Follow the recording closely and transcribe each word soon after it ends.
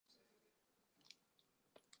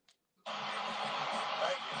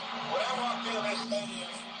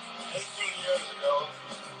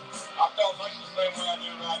same way I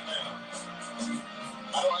do right now.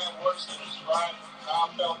 I don't have words to describe how I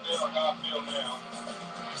felt then or how I feel now. But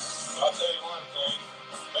I'll tell you one thing.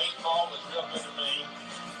 Baseball was real good to me.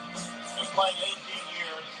 And playing 18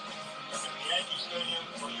 years in the Yankee Stadium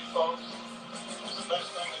for you folks is the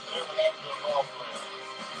best thing that's ever happened to a ball player.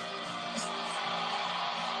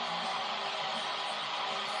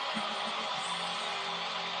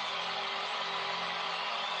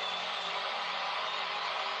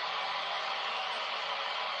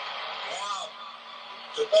 Now,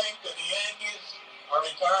 to think that the Yankees are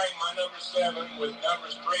retiring my number 7 with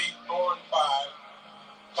numbers 3, 4, and 5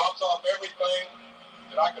 tops off everything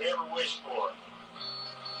that I could ever wish for.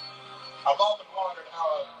 I've often wondered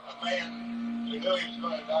how a man who knew he was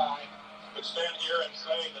going to die could stand here and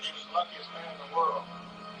say that he was the luckiest man in the world.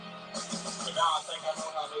 But now I think I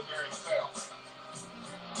know how Lou Gehrig felt.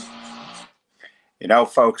 You know,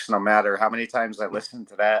 folks, no matter how many times I listen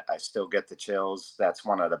to that, I still get the chills. That's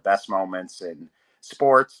one of the best moments in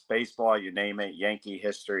sports, baseball, you name it, Yankee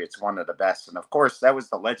history. It's one of the best. And of course, that was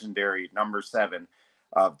the legendary number 7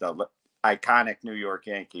 of the iconic New York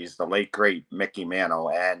Yankees, the late, great Mickey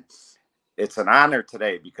Mantle. And it's an honor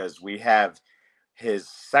today because we have his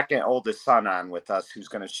second oldest son on with us who's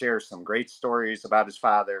going to share some great stories about his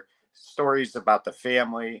father, stories about the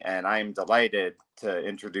family. And I am delighted to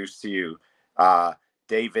introduce to you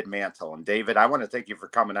David Mantle. And David, I want to thank you for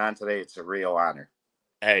coming on today. It's a real honor.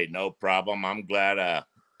 Hey, no problem. I'm glad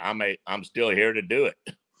I'm still here to do it.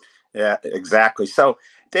 Yeah, exactly. So,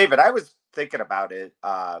 David, I was thinking about it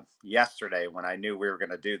yesterday when I knew we were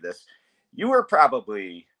going to do this. You were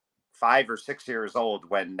probably 5 or 6 years old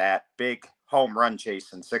when that big home run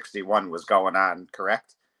chase in '61 was going on,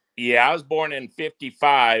 correct? Yeah, I was born in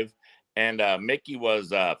 '55, and Mickey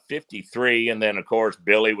was 53, and then of course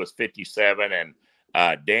Billy was 57, and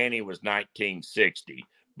Danny was 1960.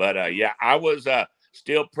 But yeah, I was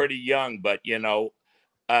still pretty young, but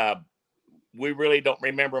we really don't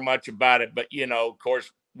remember much about it. But of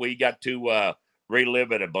course, we got to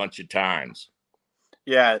relive it a bunch of times.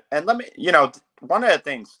 Yeah, and let me, one of the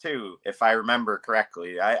things too, if I remember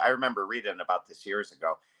correctly, I remember reading about this years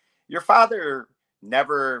ago. Your father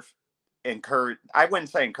never encouraged, I wouldn't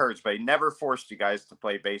say encouraged, but he never forced you guys to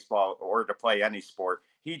play baseball or to play any sport.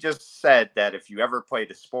 He just said that if you ever played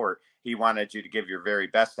a sport, he wanted you to give your very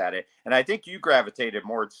best at it. And I think you gravitated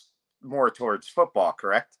more towards football,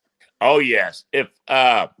 correct? Oh yes, if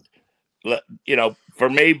for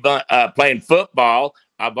me, playing football,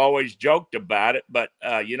 I've always joked about it. But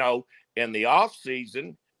in the off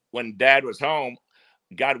season, when Dad was home,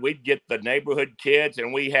 God, we'd get the neighborhood kids,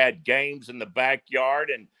 and we had games in the backyard,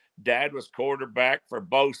 and Dad was quarterback for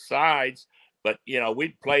both sides. But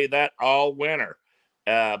we'd play that all winter.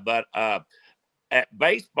 But at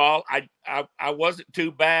baseball, I wasn't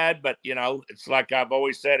too bad, but it's like I've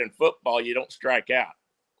always said, in football, you don't strike out.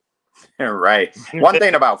 Right. One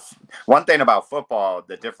thing about football,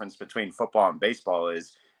 the difference between football and baseball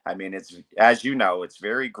is, I mean, it's, as you know, it's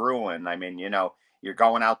very grueling. I mean, you're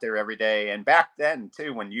going out there every day, and back then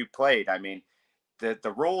too, when you played, I mean,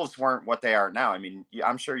 the rules weren't what they are now. I mean,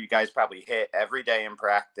 I'm sure you guys probably hit every day in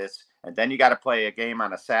practice, and then you got to play a game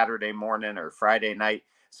on a Saturday morning or Friday night.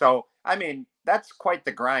 So, I mean, that's quite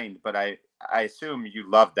the grind. But I assume you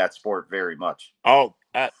love that sport very much. Oh,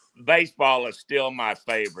 baseball is still my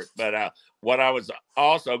favorite. But what I was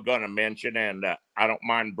also going to mention, and I don't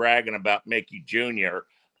mind bragging about Mickey Jr.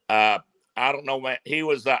 I don't know when he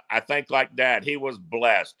was. I think like Dad, he was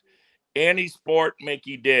blessed. Any sport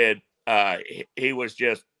Mickey did, he was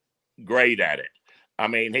just great at it. I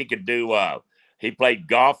mean, he could do. He played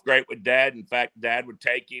golf great with Dad. In fact, Dad would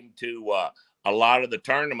take him to a lot of the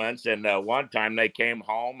tournaments. And one time they came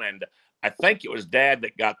home, and I think it was Dad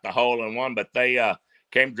that got the hole in one, but they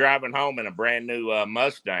came driving home in a brand new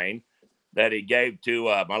Mustang that he gave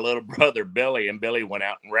to my little brother Billy, and Billy went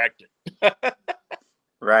out and wrecked it.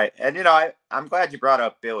 Right. And I'm glad you brought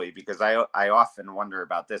up Billy because I often wonder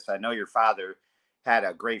about this. I know your father had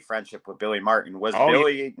a great friendship with Billy Martin. Was Oh, yeah.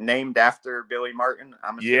 Billy named after Billy Martin,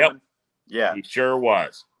 I'm Yep. assuming? Yeah. He sure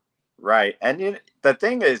was. Right. And the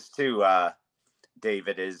thing is too,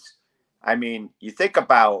 David, is, I mean, you think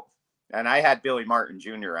about, and I had Billy Martin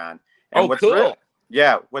Jr. on, and Oh, cool.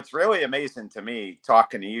 what's really amazing to me,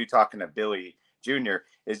 talking to you, talking to Billy Jr.,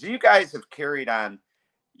 is you guys have carried on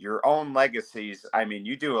your own legacies. I mean,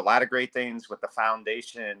 you do a lot of great things with the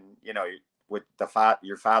foundation, with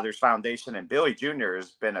your father's foundation, and Billy Jr.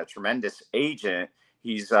 has been a tremendous agent.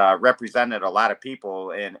 He's represented a lot of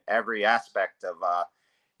people in every aspect of,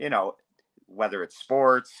 you know, whether it's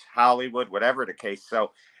sports, Hollywood, whatever the case.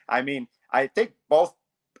 So, I mean, I think both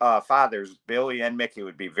fathers, Billy and Mickey,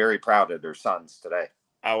 would be very proud of their sons today.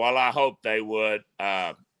 Well, I hope they would,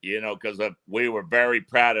 because we were very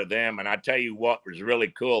proud of them. And I tell you what was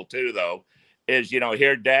really cool, too, though, is,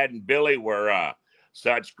 here Dad and Billy were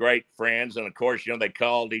such great friends. And, of course, they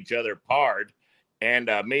called each other Pard. And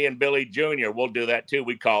me and Billy Jr., we'll do that, too.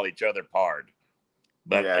 We call each other Pard.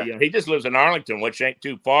 But, Yeah. he just lives in Arlington, which ain't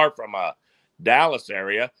too far from Dallas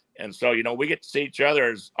area. And so, we get to see each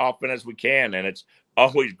other as often as we can. And it's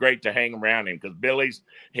always great to hang around him because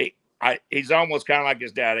he's almost kind of like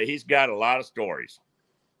his dad. He's got a lot of stories.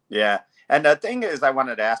 Yeah. And the thing is, I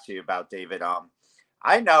wanted to ask you about, David.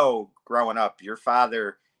 I know growing up, your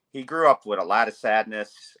father, he grew up with a lot of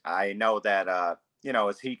sadness. I know that, I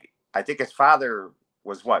think his father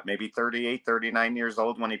was maybe 38, 39 years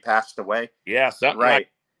old when he passed away. Yeah, something right.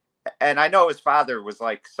 Like. And I know his father was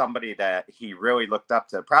like somebody that he really looked up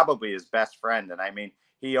to, probably his best friend. And I mean,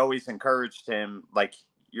 he always encouraged him, like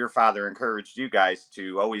your father encouraged you guys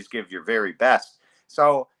to always give your very best.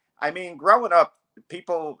 So, I mean, growing up,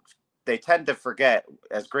 people, they tend to forget,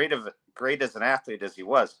 as great as an athlete as he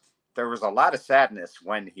was, there was a lot of sadness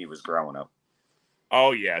when he was growing up.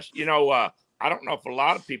 Oh, yes. I don't know if a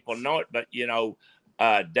lot of people know it, but,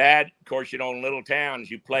 Dad, of course, in little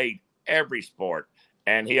towns, you played every sport.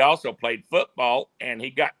 And he also played football, and he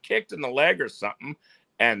got kicked in the leg or something.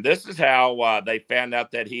 And this is how they found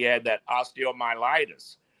out that he had that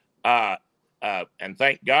osteomyelitis. And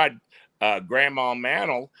thank God, Grandma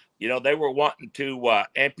Mantle, they were wanting to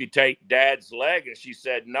amputate Dad's leg, and she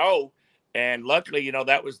said no. And luckily,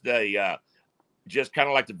 that was the just kind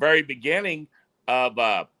of like the very beginning of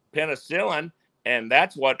penicillin, and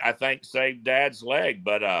that's what I think saved Dad's leg.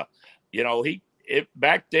 But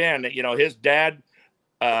back then, his dad,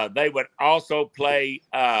 they would also play.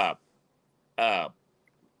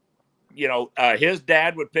 His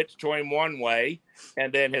dad would pitch to him one way,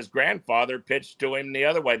 and then his grandfather pitched to him the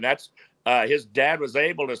other way. And that's his dad was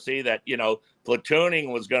able to see that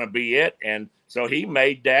platooning was going to be it, and so he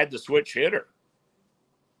made Dad the switch hitter.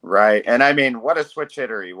 Right, and I mean, what a switch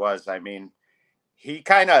hitter he was. I mean, he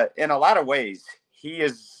kind of, in a lot of ways, he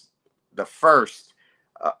is the first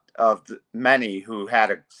of many who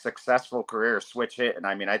had a successful career switch hit. And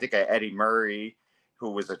I mean, I think Eddie Murray,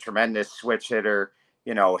 who was a tremendous switch hitter,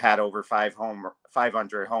 had over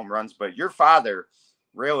 500 home runs. But your father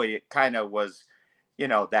really kind of was,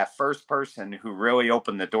 that first person who really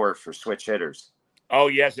opened the door for switch hitters. Oh,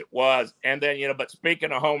 yes, it was. And then, but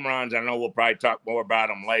speaking of home runs, I know we'll probably talk more about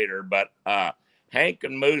them later, but Hank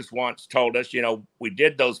and Moose once told us, we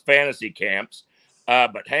did those fantasy camps,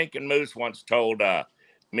 but Hank and Moose once told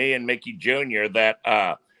me and Mickey Jr.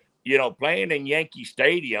 that, playing in Yankee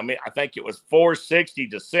Stadium, I think it was 460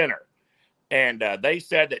 to center. And they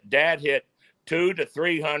said that Dad hit 200 to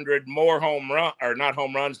 300 more not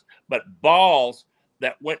home runs, but balls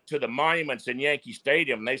that went to the monuments in Yankee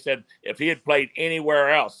Stadium. They said if he had played anywhere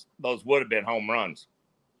else, those would have been home runs.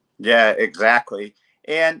 Yeah, exactly.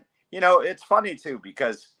 And, it's funny too,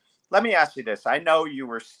 because let me ask you this. I know you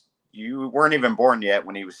weren't even born yet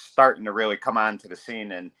when he was starting to really come onto the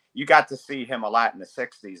scene, and you got to see him a lot in the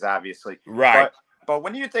 60s, obviously. Right. But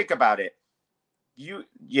when you think about it, you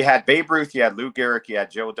had Babe Ruth, you had Lou Gehrig, you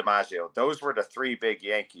had Joe DiMaggio. Those were the three big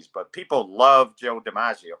Yankees, but people loved Joe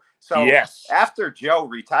DiMaggio. So yes, after Joe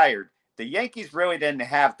retired, the Yankees really didn't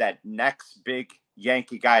have that next big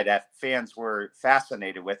Yankee guy that fans were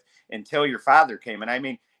fascinated with until your father came. And I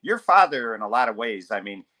mean, your father, in a lot of ways, I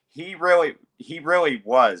mean, he really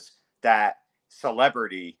was that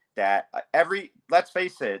celebrity that let's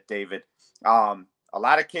face it, David, a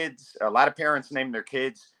lot of parents name their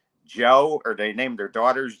kids Joe, or they named their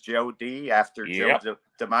daughters Joe D after yep. Joe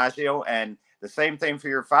DiMaggio. And the same thing for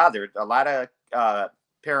your father. A lot of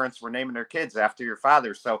parents were naming their kids after your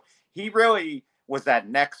father. So he really was that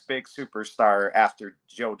next big superstar after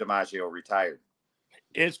Joe DiMaggio retired.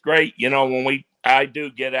 It's great, when I do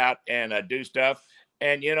get out and do stuff,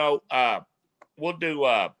 and we'll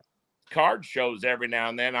do card shows every now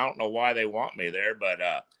and then. I don't know why they want me there, but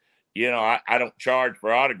I don't charge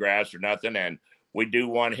for autographs or nothing. And we do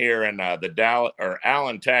one here in the Dallas or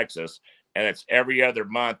Allen, Texas, and it's every other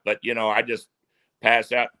month. But I just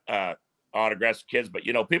pass out autographs to kids. But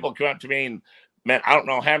people come up to me and, man, I don't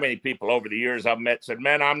know how many people over the years I've met said,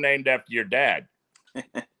 "Man, I'm named after your dad."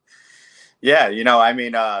 Yeah, I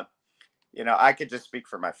mean, I could just speak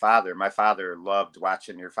for my father. My father loved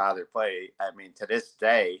watching your father play. I mean, to this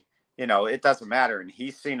day, it doesn't matter. And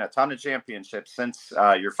he's seen a ton of championships since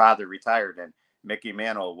your father retired. And Mickey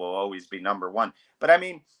Mantle will always be number one. But I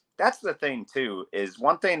mean, that's the thing, too, is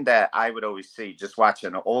one thing that I would always see just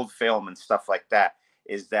watching an old film and stuff like that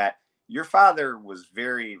is that your father was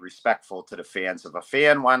very respectful to the fans. If a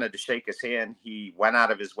fan wanted to shake his hand, he went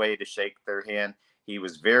out of his way to shake their hand. He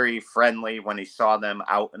was very friendly when he saw them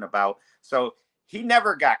out and about. So he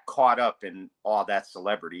never got caught up in all that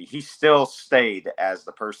celebrity. He still stayed as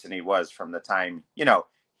the person he was from the time,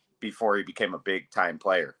 before he became a big time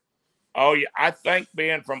player. Oh yeah, I think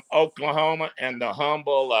being from Oklahoma and the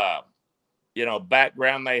humble,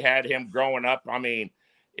 background they had him growing up. I mean,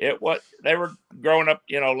 they were growing up,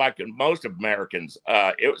 like most Americans.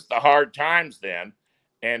 It was the hard times then,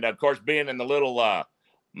 and of course, being in the little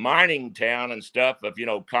mining town and stuff of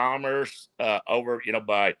commerce over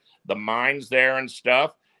by the mines there and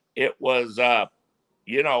stuff. It was a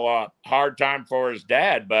hard time for his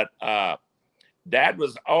dad, but Dad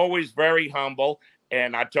was always very humble.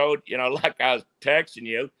 And I told, like I was texting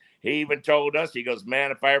you, he even told us, he goes, man,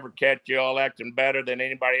 if I ever catch you all acting better than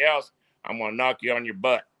anybody else, I'm going to knock you on your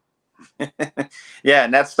butt. Yeah,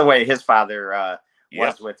 and that's the way his father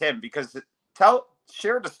was Yep. with him. Because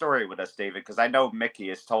share the story with us, David, because I know Mickey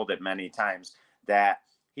has told it many times that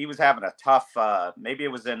he was having a tough, maybe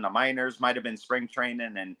it was in the minors, might have been spring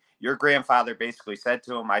training, and your grandfather basically said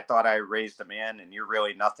to him, I thought I raised a man, and you're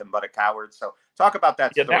really nothing but a coward. So talk about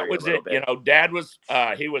that Yeah, that story a was little it. bit. Dad was,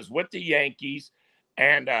 he was with the Yankees,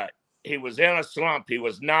 and he was in a slump. He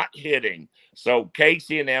was not hitting. So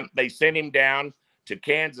Casey and them, they sent him down to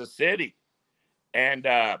Kansas City. And,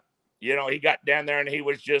 he got down there and he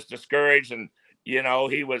was just discouraged. And,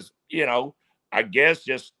 he was, I guess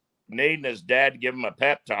just needing his dad to give him a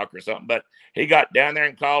pep talk or something. But he got down there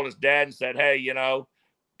and called his dad and said, hey,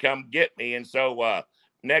 come get me. And so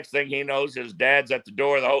next thing he knows, his dad's at the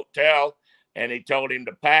door of the hotel and he told him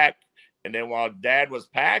to pack. And then while Dad was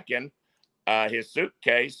packing his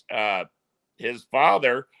suitcase, his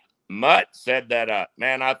father, Mutt, said that,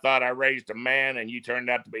 man, I thought I raised a man and you turned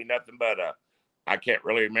out to be nothing but I can't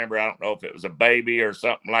really remember. I don't know if it was a baby or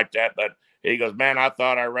something like that, but he goes, man, I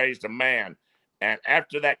thought I raised a man. And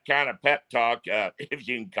after that kind of pep talk, if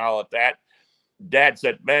you can call it that, Dad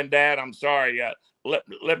said, man, Dad, I'm sorry.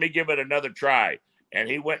 Let me give it another try. And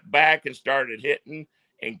he went back and started hitting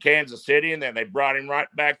in Kansas City, and then they brought him right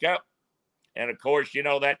back up. And of course,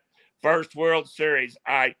 that first World Series,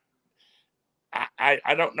 I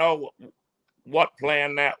don't know what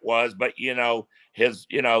plan that was, but his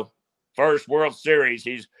first World Series,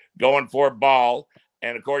 he's going for a ball,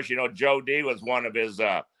 and of course, Joe D was one of his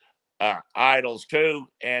idols too,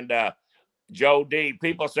 and Joe D,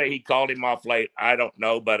 people say he called him off late. I don't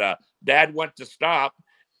know, but Dad went to stop,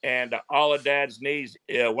 and all of Dad's knees,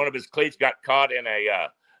 one of his cleats got caught in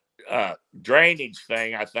a drainage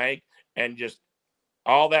thing, I think, and just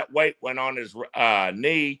all that weight went on his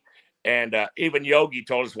knee. And even Yogi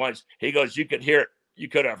told us once, he goes, you could hear it. You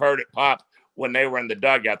could have heard it pop when they were in the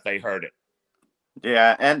dugout. They heard it.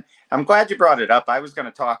 Yeah, and I'm glad you brought it up. I was going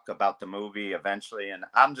to talk about the movie eventually, and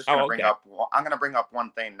I'm just going to bring Okay. up. I'm going to bring up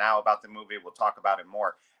one thing now about the movie. We'll talk about it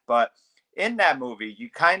more. But in that movie, you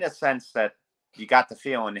kind of sense that you got the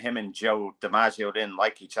feeling him and Joe DiMaggio didn't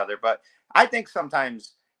like each other. But I think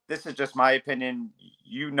sometimes, this is just my opinion.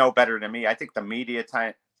 You know better than me. I think the media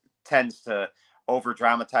tends to over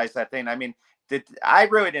dramatize that thing. I mean, I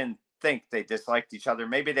really didn't think they disliked each other.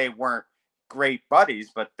 Maybe they weren't great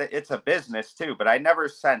buddies, but it's a business too. But I never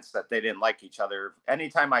sensed that they didn't like each other.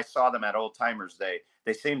 Anytime I saw them at Old Timers Day,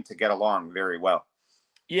 they seemed to get along very well.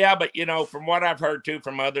 Yeah, but from what I've heard too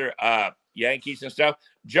from other Yankees and stuff,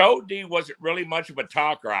 Joe D wasn't really much of a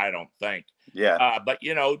talker, I don't think. Yeah. But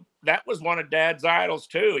that was one of Dad's idols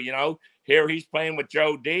too. Here he's playing with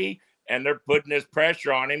Joe D, and they're putting this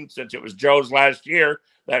pressure on him since it was Joe's last year.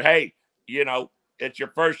 That hey, it's your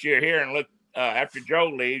first year here, and look, after Joe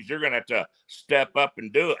leaves, you're going to have to step up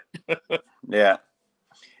and do it. Yeah.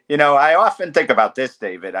 I often think about this,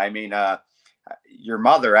 David. I mean, your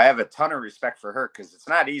mother, I have a ton of respect for her because it's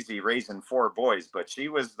not easy raising 4 boys, but she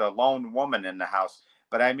was the lone woman in the house.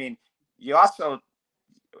 But I mean, you also,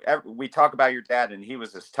 we talk about your dad and he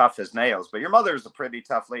was as tough as nails, but your mother is a pretty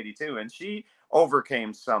tough lady too. And she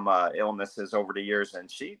overcame some illnesses over the years,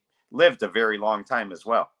 and she lived a very long time as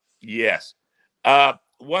well. Yes.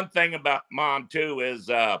 One thing about Mom too is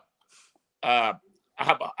I've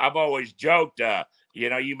always joked,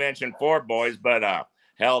 you mentioned 4 boys, but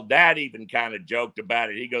hell, Dad even kind of joked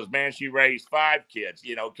about it. He goes, man, she raised 5 kids,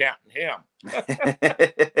 counting him.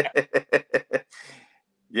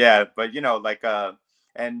 Yeah, but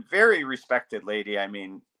and very respected lady. I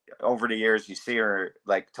mean, over the years you see her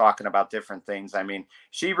like talking about different things. I mean,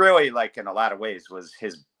 she really, like, in a lot of ways was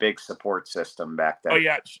his big support system back then. Oh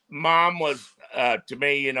yeah, Mom was to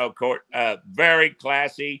me, very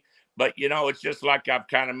classy, But it's just like I've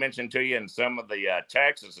kind of mentioned to you in some of the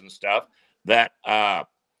texts and stuff that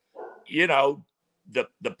you know, the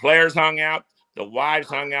players hung out, the wives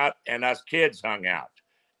hung out, and us kids hung out.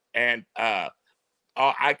 And I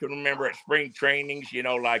can remember at spring trainings,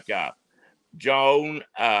 like Joan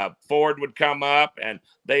Ford would come up and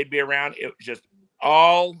they'd be around. It was just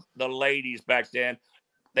all the ladies back then.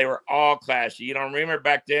 They were all classy. Remember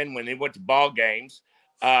back then when they went to ball games,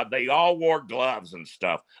 they all wore gloves and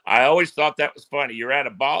stuff. I always thought that was funny. You're at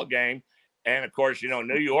a ball game, and of course,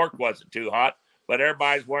 New York wasn't too hot, but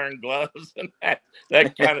everybody's wearing gloves and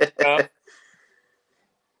that kind of stuff.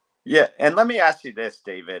 Yeah, and let me ask you this,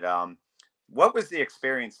 David. What was the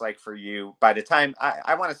experience like for you by the time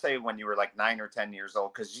I want to say when you were like 9 or 10 years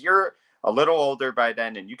old? Because you're a little older by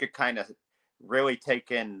then, and you could kind of really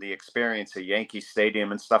take in the experience of Yankee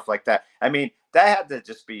Stadium and stuff like that. I mean, that had to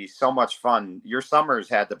just be so much fun. Your summers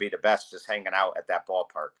had to be the best, just hanging out at that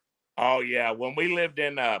ballpark. Oh yeah, when we lived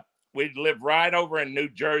right over in New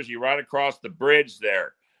Jersey, right across the bridge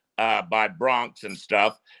there, by Bronx and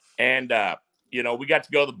stuff. And we got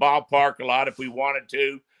to go to the ballpark a lot if we wanted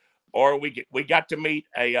to, or we got to meet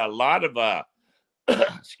a lot of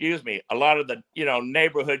excuse me, a lot of the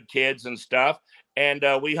neighborhood kids and stuff. And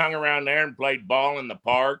we hung around there and played ball in the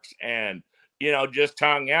parks, and just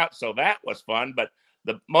hung out. So that was fun. But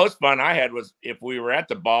the most fun I had was if we were at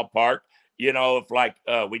the ballpark. If like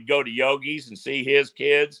we'd go to Yogi's and see his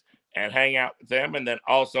kids and hang out with them, and then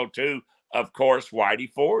also too, of course,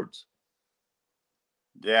 Whitey Ford's.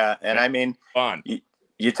 Yeah, and I mean, fun.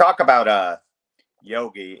 You talk about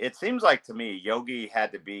Yogi. It seems like to me Yogi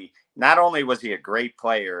had to be, not only was he a great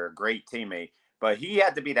player, a great teammate, but he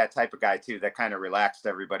had to be that type of guy too that kind of relaxed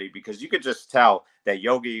everybody, because you could just tell that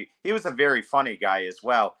Yogi, he was a very funny guy as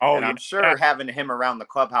well. Oh, and I'm sure having him around the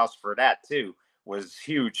clubhouse for that too was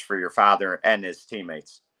huge for your father and his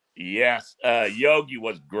teammates. Yes, Yogi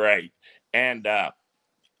was great. And dad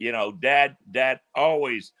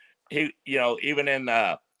always, he even in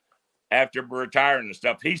after retiring and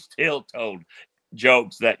stuff, he still told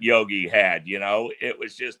jokes that Yogi had. It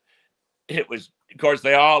was, of course,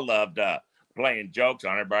 they all loved playing jokes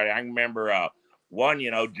on everybody. I remember one,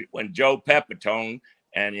 when Joe Pepitone,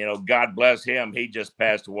 and God bless him, he just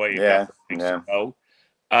passed away a couple of weeks ago.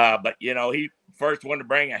 But he first wanted to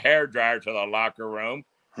bring a hair dryer to the locker room,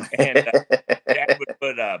 and Dad would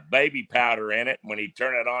put baby powder in it. And when he'd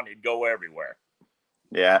turn it on, he'd go everywhere.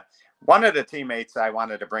 Yeah. One of the teammates I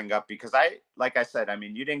wanted to bring up, because like I said, I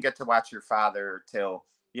mean, you didn't get to watch your father till,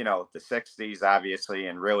 the 60s, obviously,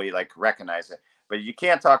 and really like recognize it. But you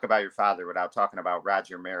can't talk about your father without talking about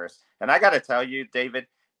Roger Maris. And I got to tell you, David,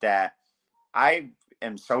 that I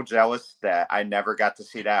am so jealous that I never got to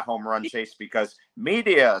see that home run chase, because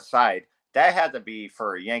media aside, that had to be,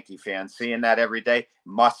 for a Yankee fan, seeing that every day,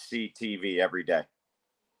 must see TV every day.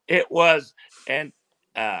 It was. And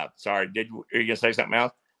sorry, are you gonna say something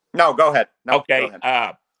else? No, go ahead. No, okay. Go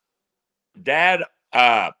ahead. Dad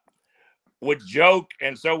would joke,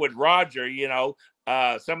 and so would Roger.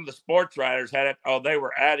 Some of the sports writers had it. Oh, they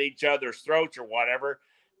were at each other's throats or whatever,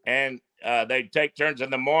 and they'd take turns in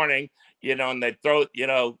the morning. And they'd throw,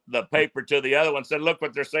 the paper to the other one. Said, "Look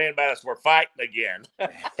what they're saying about us. We're fighting again."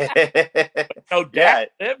 But,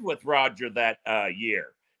 Dad lived with Roger that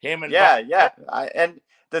year. Him and and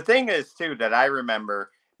the thing is too that I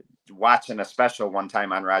remember watching a special one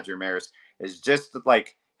time on Roger Maris is just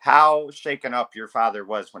like how shaken up your father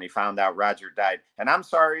was when he found out Roger died. And I'm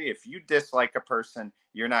sorry, if you dislike a person,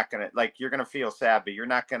 you're not gonna, like, you're gonna feel sad, but you're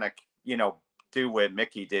not gonna, do what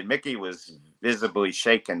Mickey did. Mickey was visibly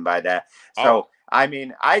shaken by that. So I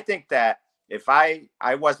mean, I think that if I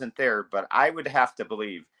wasn't there, but I would have to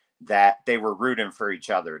believe that they were rooting for each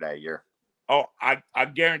other that year. Oh, I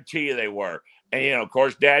guarantee you they were. And, of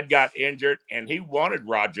course, Dad got injured, and he wanted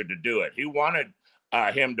Roger to do it. He wanted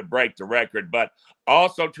him to break the record. But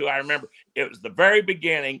also, too, I remember it was the very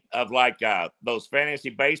beginning of like those fantasy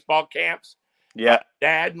baseball camps. Yeah.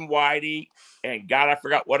 Dad and Whitey, and God, I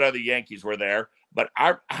forgot what other Yankees were there. But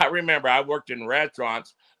I remember I worked in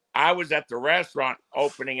restaurants. I was at the restaurant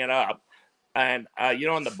opening it up. And,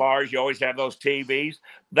 in the bars, you always have those TVs.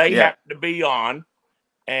 They happened to be on.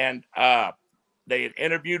 And they had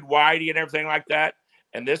interviewed Whitey and everything like that.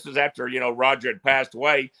 And this was after, Roger had passed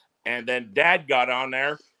away. And then Dad got on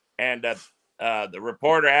there, and the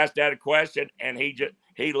reporter asked Dad a question, and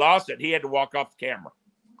he lost it. He had to walk off the camera.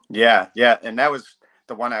 Yeah. And that was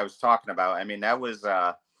the one I was talking about. I mean, that was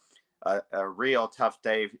a real tough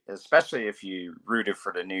day, especially if you rooted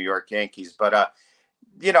for the New York Yankees. But,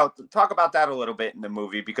 talk about that a little bit in the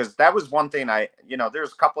movie, because that was one thing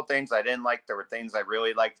there's a couple things I didn't like. There were things I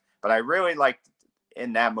really liked, but I really liked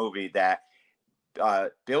in that movie that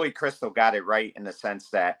Billy Crystal got it right in the sense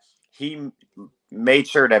that he made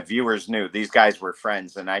sure that viewers knew these guys were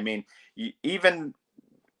friends. And I mean, even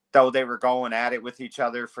though they were going at it with each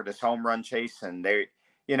other for this home run chase, and they,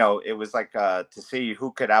 it was like to see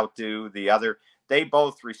who could outdo the other. They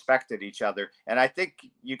both respected each other, and I think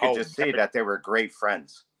you could just see that they were great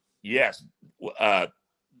friends. Yes,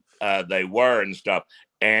 they were and stuff,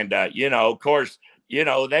 and of course,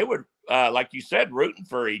 they would, like you said, rooting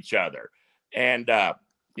for each other, and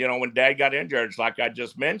when Dad got injured, it's like I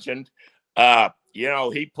just mentioned,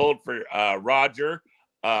 he pulled for Roger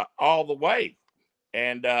all the way,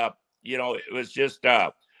 and it was just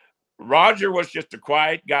Roger was just a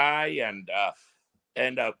quiet guy,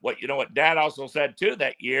 and what Dad also said too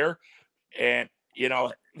that year, and he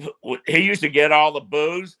used to get all the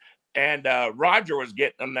boos, and Roger was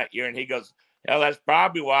getting them that year, and he goes, "Hell, that's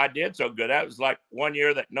probably why I did so good. That was like one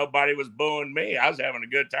year that nobody was booing me. I was having a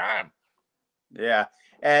good time." Yeah,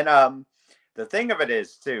 and the thing of it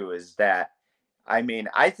is too is that, I mean,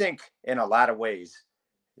 I think in a lot of ways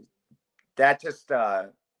that just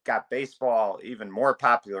got baseball even more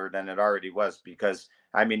popular than it already was, because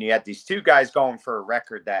I mean, you had these two guys going for a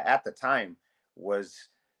record that at the time was,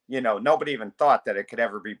 nobody even thought that it could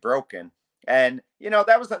ever be broken. And,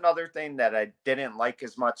 that was another thing that I didn't like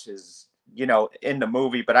as much as, in the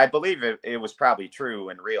movie, but I believe it was probably true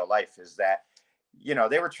in real life, is that,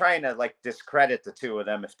 they were trying to like discredit the two of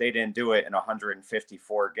them if they didn't do it in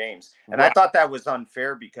 154 games. And Right. I thought that was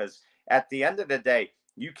unfair, because at the end of the day,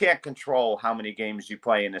 you can't control how many games you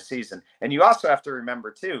play in a season. And you also have to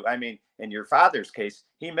remember too, I mean, in your father's case,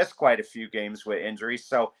 he missed quite a few games with injuries.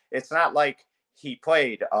 So it's not like he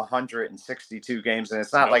played 162 games, and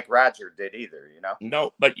it's not like Roger did either,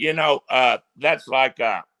 No, but that's like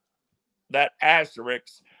that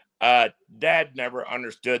asterisk. Dad never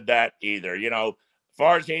understood that either. As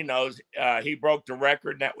far as he knows, he broke the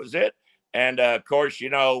record, and that was it. And of course,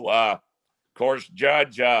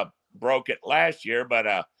 Judge broke it last year,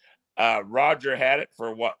 but Roger had it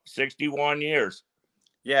for 61 years.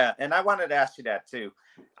 Yeah, and I wanted to ask you that too.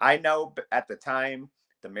 I know at the time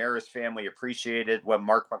the Maris family appreciated what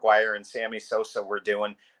Mark McGwire and Sammy Sosa were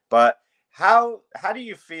doing, but how do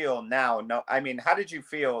you feel now? No, I mean, how did you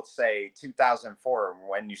feel, say, 2004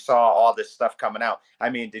 when you saw all this stuff coming out? I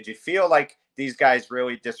mean, did you feel like these guys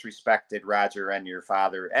really disrespected Roger and your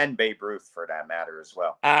father and Babe Ruth for that matter as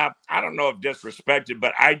well? I don't know if disrespected,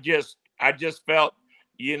 but I just felt,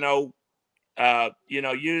 using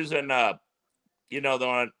the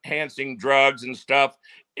enhancing drugs and stuff,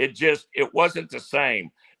 it wasn't the same.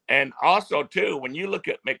 And also too, when you look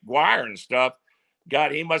at McGwire and stuff,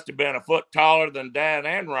 God, he must have been a foot taller than Dad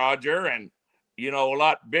and Roger, and a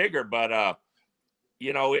lot bigger. But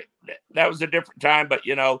that was a different time. But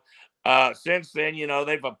since then,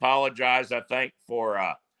 they've apologized, I think, for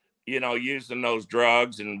using those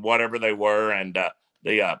drugs and whatever they were, and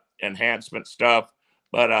the enhancement stuff.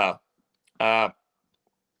 But I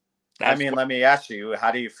mean, let me ask you,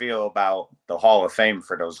 how do you feel about the Hall of Fame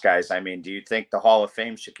for those guys? I mean, do you think the Hall of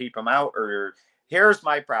Fame should keep them out? Or here's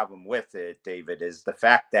my problem with it, David, is the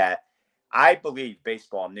fact that I believe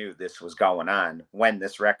baseball knew this was going on when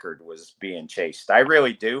this record was being chased. I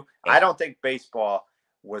really do. I don't think baseball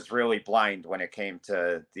was really blind when it came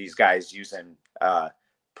to these guys using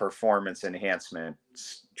performance enhancement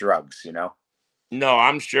drugs, No,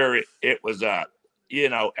 I'm sure it was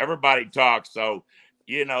everybody talks, so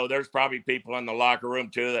there's probably people in the locker room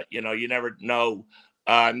too that you never know.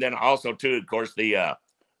 And then also too, of course, the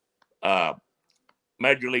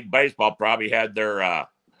Major League Baseball probably had their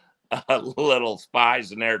little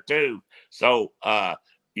spies in there too. So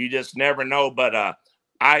you just never know. But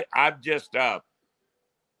I've just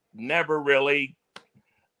never really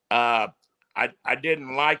I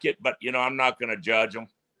didn't like it, but I'm not going to judge them.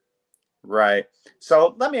 Right.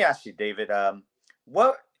 So let me ask you, David,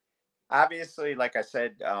 what, obviously, like I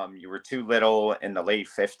said, you were too little in the late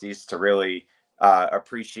 50s to really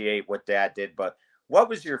appreciate what Dad did. But what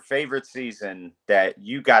was your favorite season that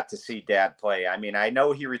you got to see Dad play? I mean, I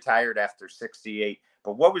know he retired after 68,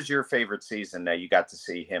 but what was your favorite season that you got to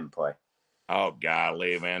see him play? Oh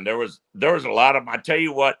golly, man, there was a lot of them. I tell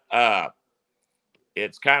you what,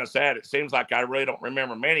 it's kind of sad. It seems like I really don't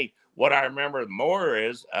remember many. What I remember more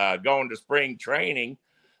is going to spring training,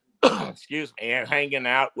 excuse me, and hanging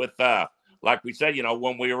out with, like we said,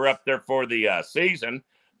 when we were up there for the season,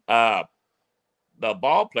 the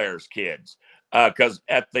ball players' kids, because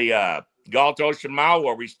at the Galt Ocean Mile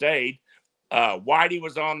where we stayed, Whitey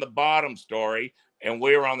was on the bottom story, and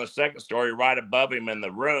we were on the second story right above him in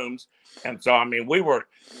the rooms. And so, I mean, we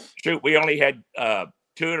only had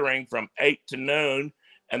tutoring from 8 to noon.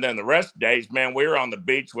 And then the rest of the days, man, we were on the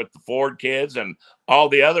beach with the Ford kids and all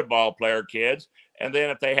the other ball player kids. And then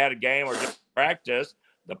if they had a game or just practice,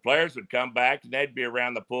 the players would come back and they'd be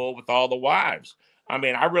around the pool with all the wives. I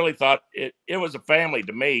mean, I really thought it was a family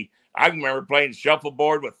to me. I remember playing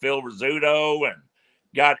shuffleboard with Phil Rizzuto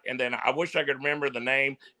and then I wish I could remember the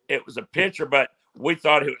name. It was a pitcher, but we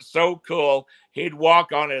thought it was so cool. He'd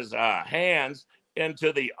walk on his hands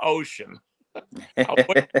into the ocean. I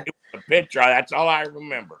wish he was a pitcher. That's all I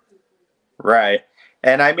remember. Right.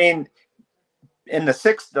 And I mean, in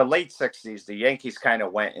the late 60s, the Yankees kind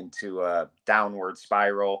of went into a downward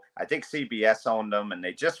spiral. I think CBS owned them and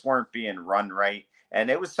they just weren't being run right. And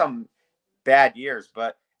it was some bad years,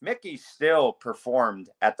 but Mickey still performed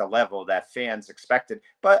at the level that fans expected.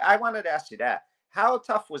 But I wanted to ask you that. How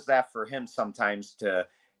tough was that for him sometimes to,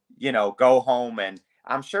 go home? And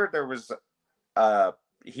I'm sure there was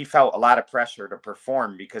he felt a lot of pressure to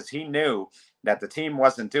perform because he knew that the team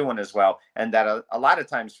wasn't doing as well and that a lot of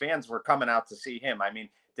times fans were coming out to see him. I mean,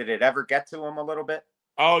 did it ever get to him a little bit?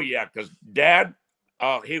 Oh yeah, because Dad,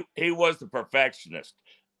 he was the perfectionist,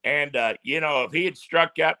 and if he had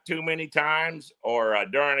struck out too many times or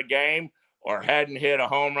during a game or hadn't hit a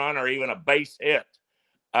home run or even a base hit,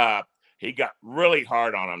 uh, he got really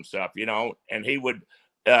hard on himself, and he would,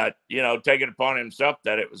 take it upon himself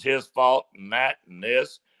that it was his fault and that and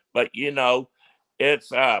this. But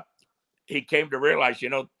it's he came to realize,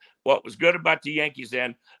 what was good about the Yankees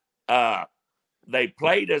then. They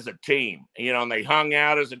played as a team, and they hung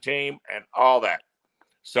out as a team and all that.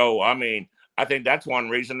 So, I mean, I think that's one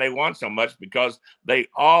reason they won so much because they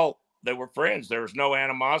were friends. There was no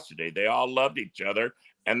animosity. They all loved each other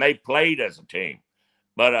and they played as a team.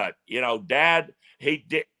 But, Dad, he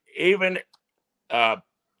did, even if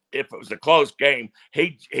it was a close game,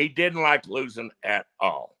 he didn't like losing at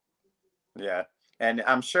all. Yeah. And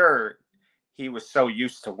I'm sure he was so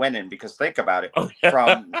used to winning because think about it, Oh, yeah.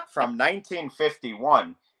 from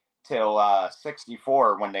 1951 till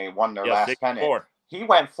 64 when they won their last 64. pennant, he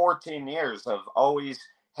went 14 years of always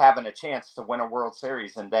having a chance to win a World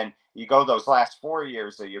Series, and then you go those last 4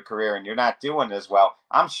 years of your career and you're not doing as well.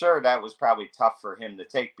 I'm sure that was probably tough for him to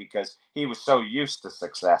take because he was so used to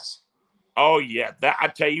success. Oh yeah, that I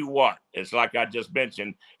tell you what, it's like I just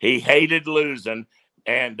mentioned. He hated losing,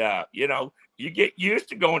 and you get used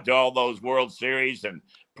to going to all those World Series and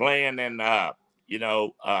playing in the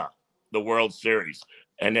World Series,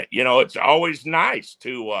 and it's always nice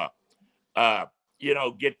to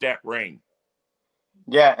get that ring.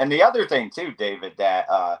 Yeah, and the other thing too, David, that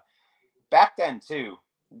back then too,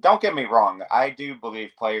 don't get me wrong, I do believe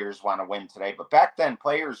players want to win today, but back then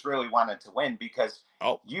players really wanted to win because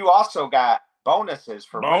you also got bonuses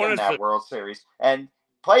for winning that World Series. And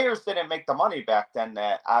players didn't make the money back then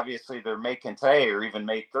that obviously they're making today or even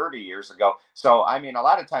made 30 years ago. So, I mean, a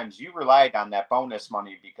lot of times you relied on that bonus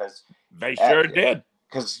money because they sure did.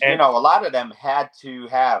 Because, a lot of them had to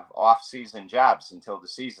have off-season jobs until the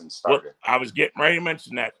season started. Well, I was getting ready to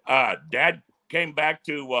mention that. Dad came back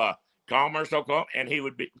to Commerce, Oklahoma, and he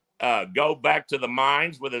would go back to the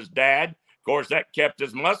mines with his dad. Of course, that kept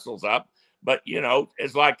his muscles up. But,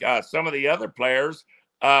 it's like some of the other players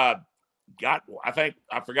I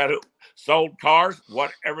forgot who sold cars,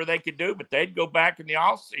 whatever they could do, but they'd go back in the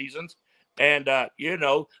off seasons and,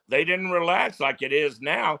 they didn't relax like it is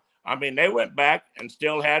now. I mean, they went back and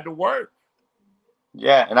still had to work.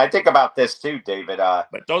 Yeah, and I think about this too, David.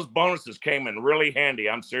 But those bonuses came in really handy.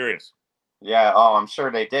 I'm serious. Yeah, oh, I'm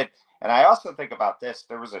sure they did. And I also think about this.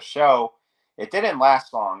 There was a show. It didn't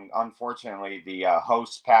last long. Unfortunately, the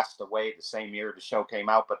host passed away the same year the show came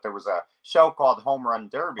out. But there was a show called Home Run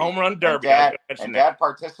Derby. Home Run Derby. And Dad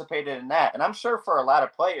participated in that. And I'm sure for a lot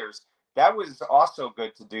of players, that was also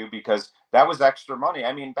good to do because that was extra money.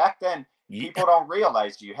 I mean, back then, people don't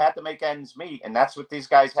realize you had to make ends meet. And that's what these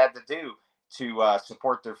guys had to do to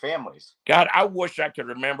support their families. God, I wish I could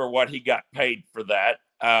remember what he got paid for that.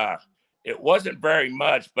 It wasn't very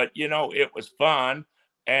much, but it was fun,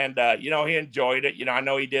 and he enjoyed it. I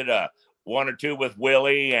know he did one or two with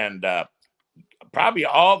Willie, and probably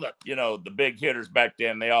all the big hitters back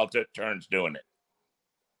then. They all took turns doing it.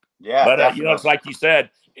 Yeah, but it's like you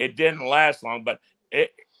said, it didn't last long, but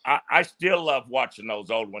I still love watching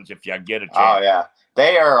those old ones if you get a chance. Oh yeah,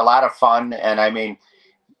 they are a lot of fun, and I mean.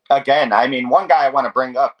 Again, one guy I want to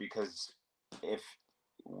bring up because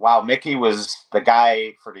while Mickey was the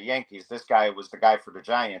guy for the Yankees, this guy was the guy for the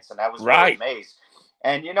Giants, and that was right. Willie Mays.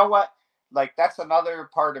 And you know what? Like, that's another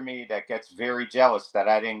part of me that gets very jealous that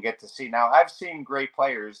I didn't get to see. Now, I've seen great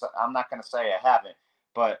players. I'm not going to say I haven't,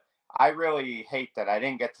 but I really hate that I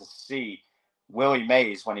didn't get to see Willie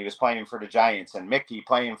Mays when he was playing for the Giants, and Mickey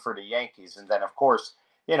playing for the Yankees, and then of course,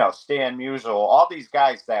 Stan Musial, all these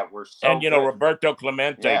guys that were And so good. Roberto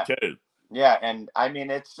Clemente Yeah, too. yeah, and I mean,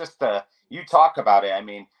 it's just you talk about it. I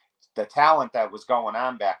mean, the talent that was going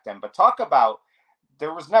on back then, but talk about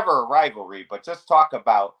there was never a rivalry, but just talk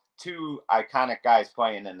about two iconic guys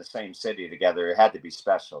playing in the same city together. It had to be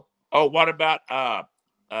special. Oh, what about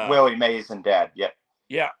Willie Mays and Dad? Yep.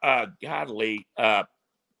 Yeah, godly.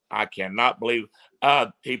 I cannot believe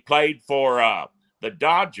he played for the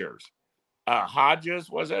Dodgers. Hodges,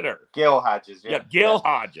 was it? Or Gil Hodges. yeah, Yep. Gil Yep.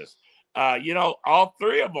 Hodges. All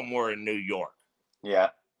three of them were in New York. Yeah.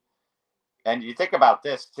 And you think about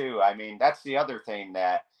this too. I mean, that's the other thing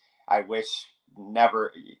that I wish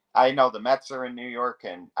never. I know the Mets are in New York,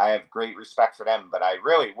 and I have great respect for them, but I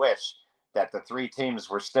really wish that the three teams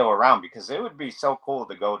were still around, because it would be so cool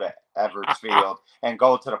to go to Everett's Field and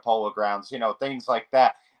go to the Polo Grounds, things like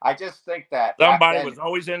that. I just think that Somebody then, was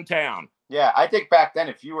always in town. Yeah, I think back then,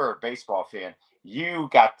 if you were a baseball fan, you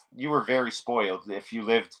were very spoiled if you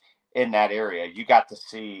lived in that area. You got to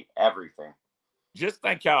see everything. Just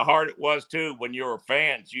think how hard it was too when you were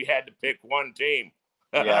fans. You had to pick one team.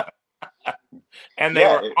 Yeah. And they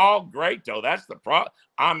were all great, though. That's the problem.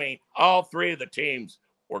 I mean, all three of the teams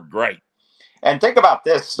were great. And think about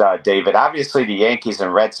this, David. Obviously, the Yankees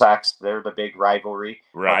and Red Sox, they're the big rivalry.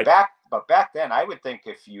 Right. But back then, I would think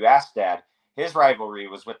if you asked Dad, his rivalry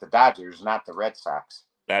was with the Dodgers, not the Red Sox.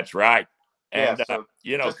 That's right. And, yeah, so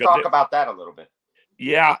just talk about that a little bit.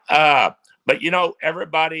 Yeah. But,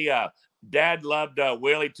 everybody, Dad loved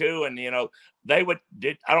Willie, too. And, I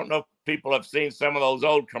don't know if people have seen some of those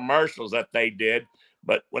old commercials that they did,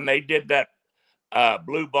 but when they did that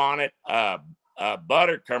Blue Bonnet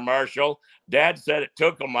butter commercial, Dad said it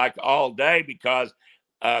took them like all day, because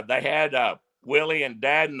they had Willie and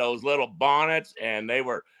Dad in those little bonnets, and they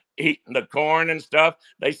were eating the corn and stuff.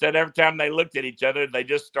 They said every time they looked at each other, they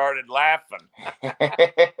just started laughing.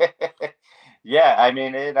 Yeah, I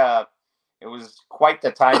mean, it was quite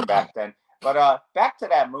the time back then. But back to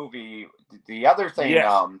that movie, the other thing,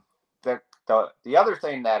 yes. The other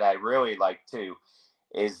thing that I really like too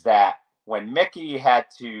is that when Mickey had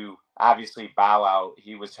to obviously bow out,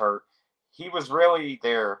 he was hurt. He was really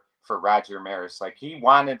there for Roger Maris. Like, he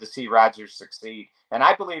wanted to see Roger succeed, and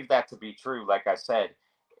I believe that to be true. Like I said,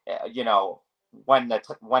 when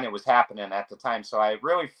it was happening at the time. So I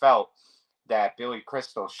really felt that Billy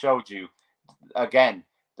Crystal showed you again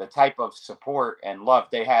the type of support and love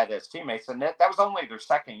they had as teammates, and that was only their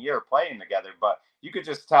second year playing together. But you could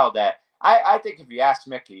just tell that. I think if you asked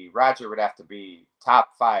Mickey, Roger would have to be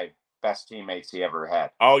top 5 best teammates he ever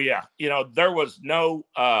had. Oh, yeah. There was no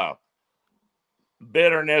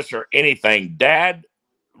bitterness or anything. Dad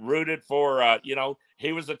rooted for,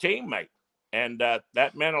 he was a teammate. And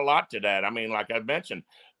that meant a lot to Dad. I mean, like I mentioned,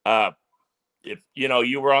 if,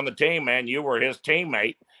 you were on the team, man, you were his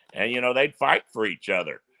teammate, and, they'd fight for each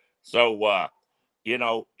other. So,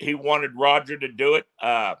 he wanted Roger to do it.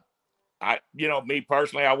 Me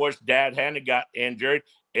personally, I wish Dad hadn't got injured.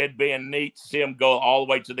 It'd be neat to see him go all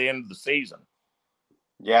the way to the end of the season.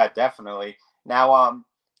 Yeah, definitely. Now,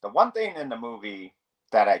 the one thing in the movie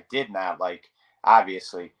that I did not like,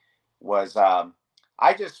 obviously, was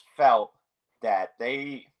I just felt that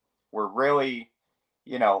they were really,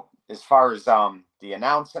 as far as the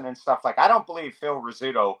announcing and stuff, like, I don't believe Phil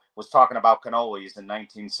Rizzuto was talking about cannolis in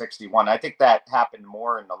 1961. I think that happened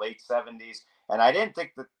more in the late 70s. And I didn't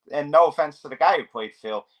think that, and no offense to the guy who played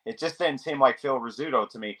Phil, it just didn't seem like Phil Rizzuto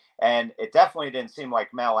to me. And it definitely didn't seem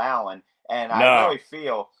like Mel Allen. And I really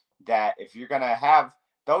feel that if you're going to have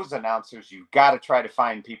those announcers, you've got to try to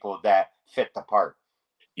find people that fit the part.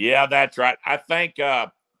 Yeah, that's right. I think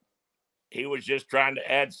he was just trying to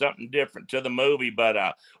add something different to the movie.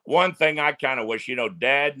 But one thing I kind of wish,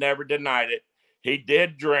 Dad never denied it. He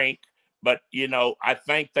did drink, but, I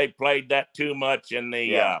think they played that too much in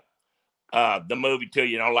the movie too,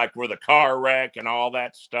 like where the car wreck and all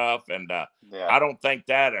that stuff. And I don't think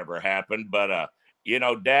that ever happened. But,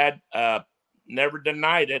 Dad never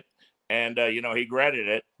denied it, and, he regretted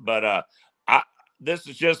it. But this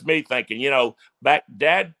is just me thinking, back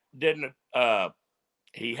Dad didn't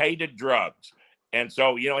he hated drugs. And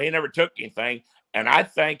so, he never took anything. And I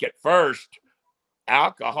think at first,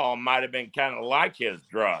 alcohol might have been kind of like his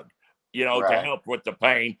drug, to help with the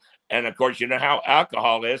pain. And of course, you know how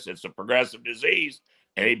alcohol is. It's a progressive disease.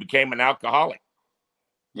 And he became an alcoholic.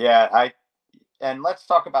 Yeah, and let's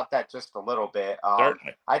talk about that just a little bit.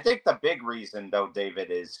 Certainly. I think the big reason, though,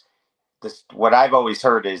 David, is this. What I've always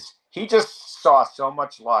heard is he just saw so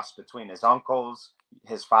much loss between his uncles,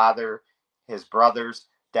 his father, his brothers,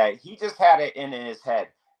 that he just had it in his head.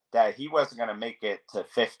 that he wasn't going to make it to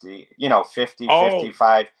 50, 50, Oh,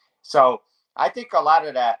 55. So I think a lot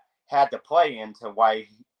of that had to play into why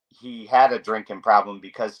he had a drinking problem,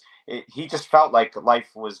 because he just felt like life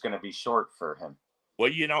was going to be short for him.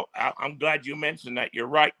 well, I'm glad you mentioned that. You're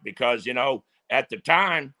right, because, at the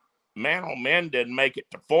time, Mantle men didn't make it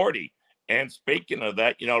to 40. And speaking of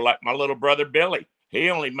that, like my little brother Billy, he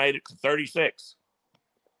only made it to 36.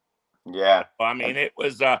 Yeah. I mean, it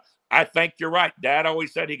was, I think you're right. Dad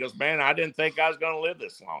always said, he goes, man, I didn't think I was going to live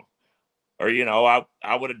this long. Or,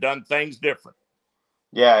 I would have done things different.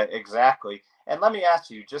 Yeah, exactly. And let me ask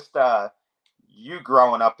you, just you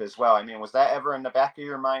growing up as well. I mean, was that ever in the back of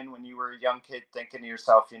your mind when you were a young kid, thinking to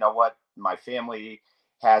yourself, you know what, my family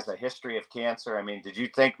has a history of cancer? I mean, did you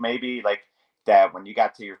think maybe like that when you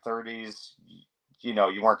got to your 30s, you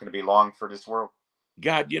weren't going to be long for this world?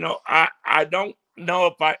 God, I don't know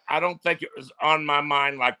if I don't think it was on my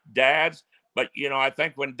mind like Dad's, but I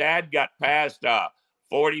think when Dad got past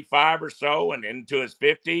 45 or so and into his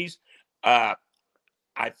 50s, I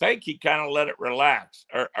think he kind of let it relax,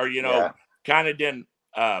 or Yeah. kind of didn't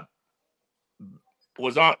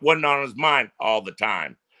wasn't on his mind all the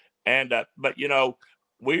time. And but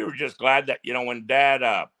we were just glad that when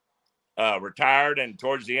Dad retired, and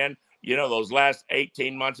towards the end, those last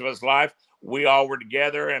 18 months of his life, we all were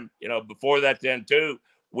together. And, before that, then too,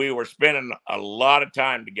 we were spending a lot of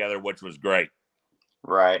time together, which was great.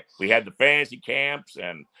 Right. We had the fantasy camps,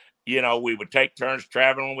 and, we would take turns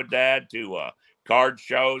traveling with Dad to card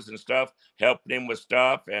shows and stuff, helping him with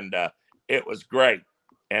stuff. And it was great.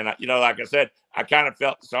 And, like I said, I kind of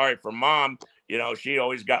felt sorry for Mom. She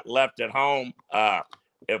always got left at home.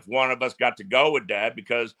 If one of us got to go with Dad,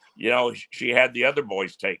 because she had the other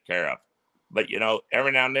boys take care of. But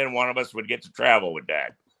every now and then one of us would get to travel with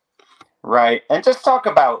Dad. Right. And just talk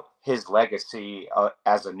about his legacy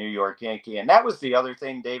as a New York Yankee. And that was the other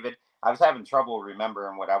thing, David. I was having trouble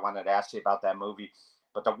remembering what I wanted to ask you about that movie.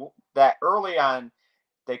 But that early on,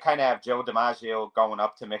 they kind of have Joe DiMaggio going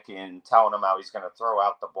up to Mickey and telling him how he's going to throw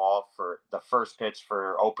out the ball for the first pitch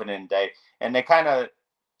for opening day. And they kind of,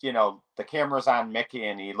 the camera's on Mickey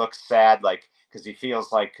and he looks sad, like, because he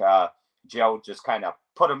feels like Joe just kind of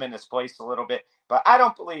put him in his place a little bit. But I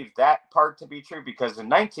don't believe that part to be true, because in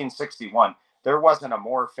 1961, there wasn't a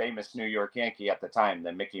more famous New York Yankee at the time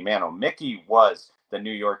than Mickey Mantle. Mickey was the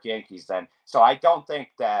New York Yankees then. So I don't think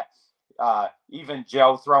that even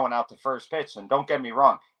Joe throwing out the first pitch, and don't get me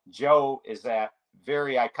wrong, Joe is that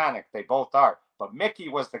very iconic. They both are. But Mickey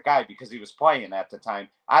was the guy because he was playing at the time.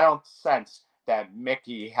 I don't sense that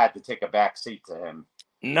Mickey had to take a back seat to him.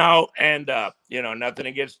 No, and nothing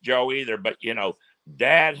against Joe either, but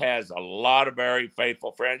Dad has a lot of very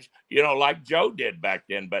faithful friends, like Joe did back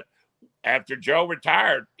then. But after Joe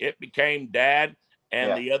retired, it became Dad and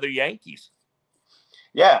Yeah. the other Yankees.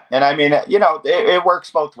 Yeah. And I mean, it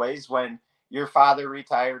works both ways. When your father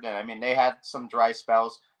retired, and I mean, they had some dry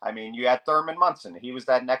spells. I mean, you had Thurman Munson. He was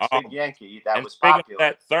that next big Yankee that And was speaking of popular.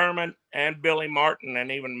 that, Thurman and Billy Martin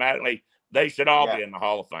and even Mattingly, they should all Yeah. be in the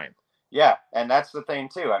Hall of Fame. Yeah, and that's the thing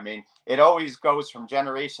too. I mean, it always goes from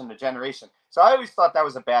generation to generation. So I always thought that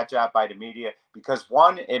was a bad job by the media, because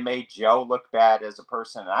one, it made Joe look bad as a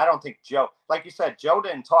person. And I don't think Joe, like you said, Joe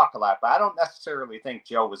didn't talk a lot, but I don't necessarily think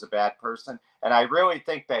Joe was a bad person. And I really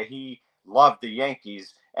think that he loved the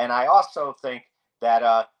Yankees. And I also think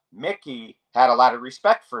that Mickey had a lot of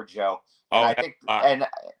respect for Joe. And I think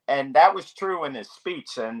and that was true in his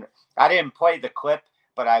speech. And I didn't play the clip,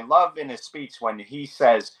 but I love in his speech when he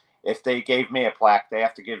says, if they gave me a plaque, they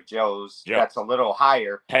have to give Joe's that's a little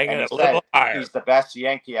higher. Hanging And he a little said higher. he's the best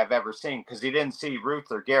Yankee I've ever seen, because he didn't see Ruth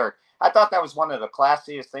or Garrett. I thought that was one of the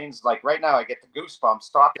classiest things. Like right now, I get the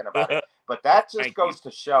goosebumps talking about it. But that just goes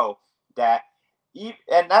to show that,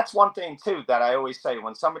 and that's one thing too that I always say,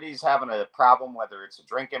 when somebody's having a problem, whether it's a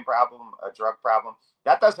drinking problem, a drug problem,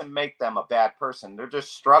 that doesn't make them a bad person. They're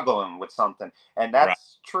just struggling with something. And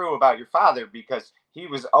that's true about your father, because he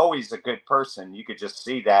was always a good person. You could just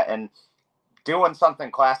see that. And doing something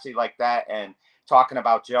classy like that and talking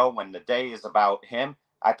about Joe when the day is about him,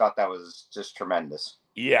 I thought that was just tremendous.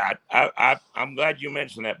 Yeah, I'm glad you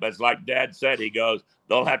mentioned that. But it's like Dad said, he goes,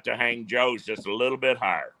 they'll have to hang Joe's just a little bit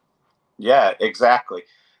higher. Yeah, exactly.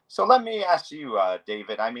 So let me ask you,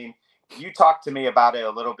 David. I mean, you talked to me about it a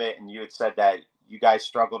little bit, and you had said that you guys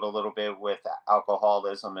struggled a little bit with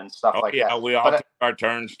alcoholism and stuff like Yeah, that. we all took our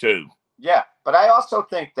turns too. Yeah, but I also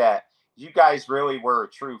think that you guys really were a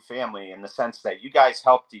true family, in the sense that you guys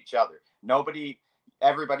helped each other.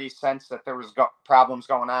 Everybody sensed that there was problems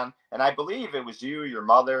going on, and I believe it was you, your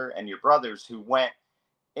mother, and your brothers who went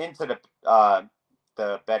into the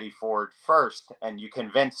the Betty Ford first, and you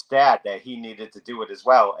convinced Dad that he needed to do it as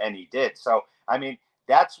well, and he did. So, I mean,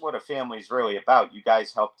 that's what a family's really about. You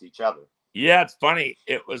guys helped each other. Yeah, it's funny.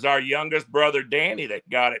 It was our youngest brother, Danny, that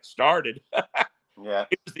got it started. Yeah.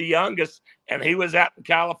 He was the youngest, and he was out in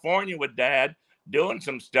California with Dad doing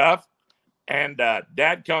some stuff. And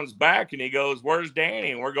Dad comes back and he goes, "Where's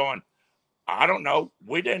Danny?" And we're going, "I don't know.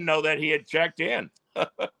 We didn't know that he had checked in."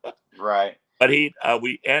 Right. But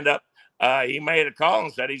we end up, he made a call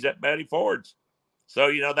and said he's at Betty Ford's.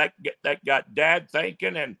 So, that got Dad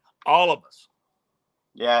thinking and all of us.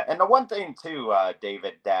 Yeah, and the one thing too,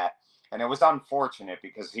 David, that, and it was unfortunate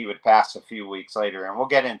because he would pass a few weeks later, and we'll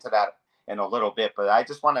get into that in a little bit. But I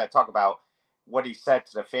just want to talk about what he said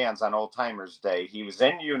to the fans on Old Timers Day. He was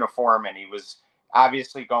in uniform and he was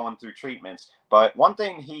obviously going through treatments. But one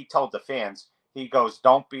thing he told the fans, he goes,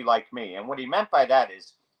 "Don't be like me." And what he meant by that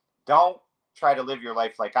is, don't try to live your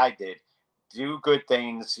life like I did. Do good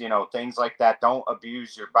things, things like that. Don't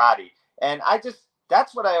abuse your body. And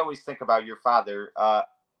that's what I always think about your father.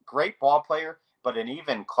 Great ball player, but an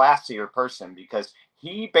even classier person, because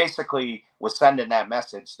he basically was sending that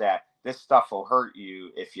message that this stuff will hurt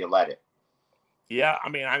you if you let it. Yeah, I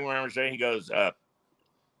mean, I remember saying, he goes,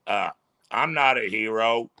 "I'm not a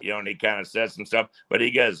hero," and he kind of said some stuff, but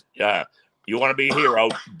he goes, "You want to be a hero?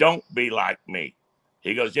 Don't be like me."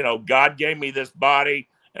 He goes, "God gave me this body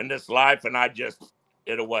and this life, and I just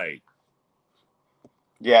it away."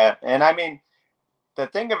 Yeah, and I mean, the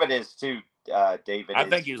thing of it is too, David, I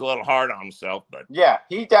think is he was a little hard on himself, but yeah,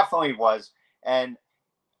 he definitely was. And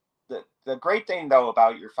the great thing though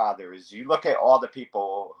about your father is you look at all the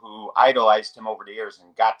people who idolized him over the years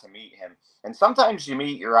and got to meet him, and sometimes you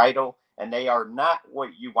meet your idol and they are not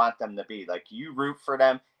what you want them to be. Like, you root for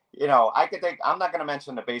them. I could think, I'm not going to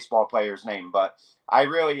mention the baseball player's name, but I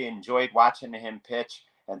really enjoyed watching him pitch.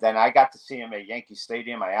 And then I got to see him at Yankee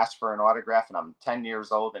Stadium. I asked for an autograph, and I'm 10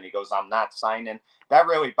 years old, and he goes, "I'm not signing." That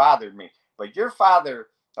really bothered me. But your father,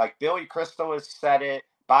 like Billy Crystal has said it,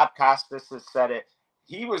 Bob Costas has said it,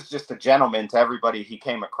 he was just a gentleman to everybody he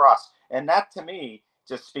came across. And that, to me,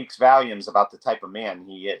 just speaks volumes about the type of man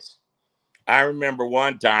he is. I remember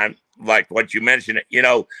one time, like what you mentioned,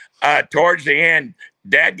 towards the end,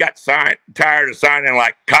 Dad got tired of signing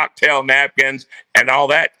like cocktail napkins and all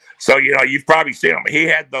that. So, you've probably seen him. He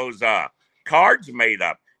had those cards made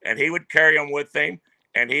up, and he would carry them with him,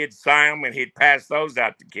 and he'd sign them, and he'd pass those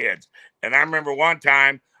out to kids. And I remember one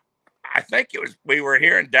time, I think we were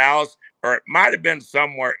here in Dallas, or it might have been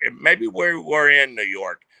somewhere. Maybe we were in New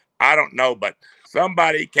York. I don't know, but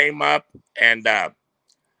somebody came up and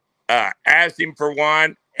asked him for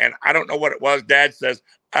one, and I don't know what it was. Dad says,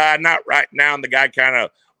 "Not right now." And the guy kind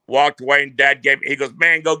of walked away, and Dad he goes,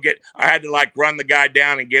 "Man, go get." I had to run the guy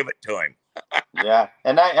down and give it to him. Yeah,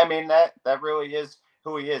 and I mean, that really is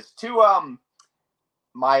who he is. Two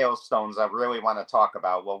milestones I really want to talk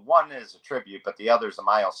about. Well, one is a tribute, but the other is a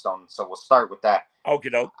milestone. So we'll start with that. Okay,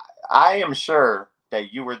 doke. I am sure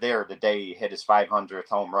that you were there the day he hit his 500th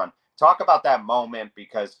home run. Talk about that moment,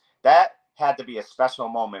 because that had to be a special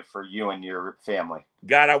moment for you and your family.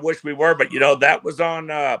 God, I wish we were, but that was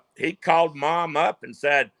on. He called Mom up and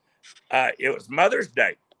said it was Mother's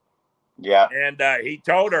Day. Yeah. And he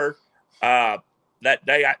told her that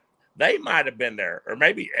day they might have been there, or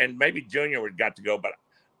maybe Junior would got to go, but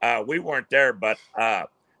we weren't there. But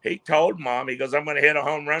he told Mom, he goes, "I'm going to hit a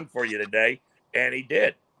home run for you today," and he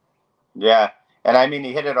did. Yeah, and I mean,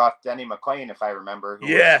 he hit it off Denny McClain, if I remember, who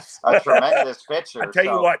yes, was a tremendous pitcher. I tell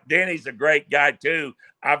you what, Denny's a great guy too.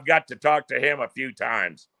 I've got to talk to him a few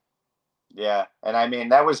times. Yeah, and I mean,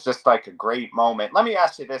 that was just like a great moment. Let me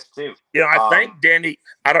ask you this too. I think Denny,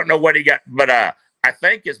 I don't know what he got, but I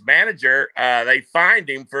think his manager, they fined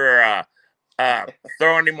him for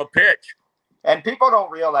throwing him a pitch. And people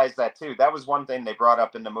don't realize that too. That was one thing they brought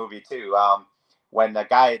up in the movie too. When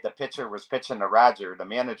the pitcher was pitching to Roger, the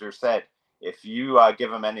manager said, "If you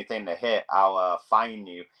give him anything to hit, I'll fine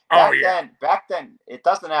you." Back then, it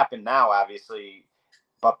doesn't happen now, obviously,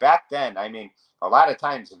 but back then, I mean, a lot of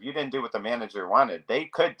times, if you didn't do what the manager wanted, they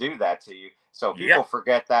could do that to you. So people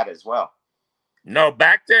forget that as well. No,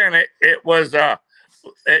 back then it was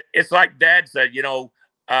it's like Dad said,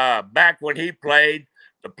 back when he played,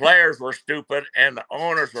 the players were stupid and the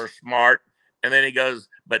owners were smart. And then he goes,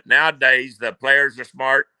 but nowadays the players are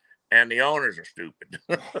smart and the owners are stupid.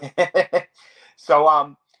 So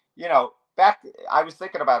I was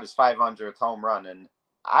thinking about his 500th home run, and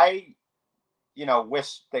I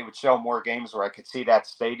wish they would show more games where I could see that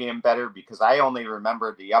stadium better, because I only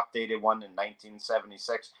remember the updated one in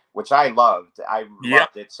 1976, which I loved. I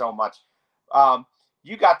loved it so much.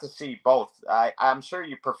 You got to see both. I'm sure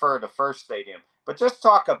you prefer the first stadium, But just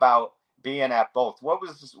talk about being at both. What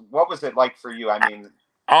was it like for you? I mean,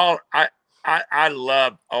 all I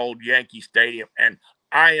love old Yankee Stadium, and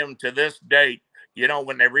I am to this date. You know,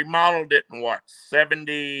 when they remodeled it in what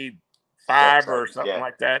 75 or something yeah,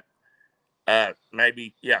 like that,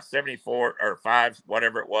 maybe, yeah, 74 or 5,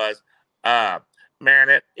 whatever it was. Man,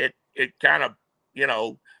 it kind of, you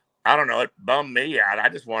know, I don't know, it bummed me out. I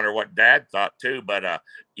just wonder what Dad thought too. But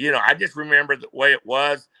you know, I just remember the way it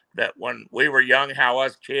was, that when we were young, how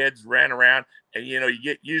us kids ran around, and you know, you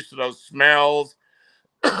get used to those smells.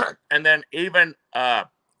 And then even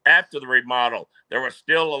after the remodel, there was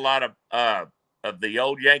still a lot of the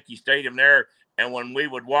old Yankee Stadium there. And when we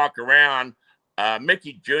would walk around,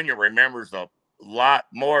 Mickey Jr. remembers a lot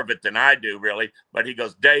more of it than I do, really. But he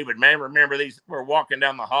goes, David, man, remember these? We're walking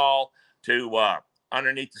down the hall to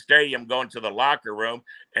underneath the stadium, going to the locker room,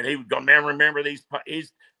 and he would go, man, remember these?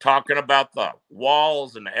 He's talking about the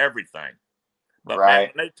walls and everything. But man,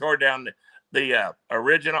 right. when they tore down the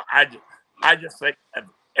original, I just think of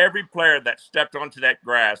every player that stepped onto that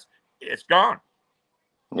grass, it's gone.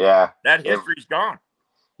 Yeah. That history's gone.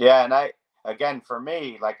 Yeah, and again, for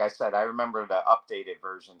me, like I said, I remember the updated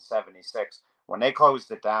version 76 when they closed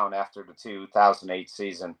it down after the 2008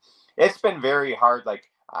 season. It's been very hard. Like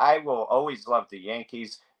I will always love the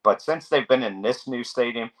Yankees, but since they've been in this new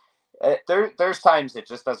stadium, there's times it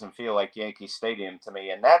just doesn't feel like Yankee Stadium to me,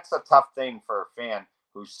 and that's a tough thing for a fan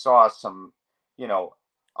who saw some, you know,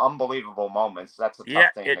 unbelievable moments. That's a Yeah,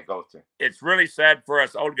 tough thing to go through. it's really sad for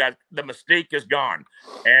us old guys. The mystique is gone,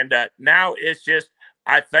 and now it's just.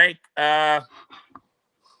 I think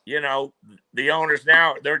you know, the owners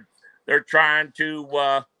now, they're trying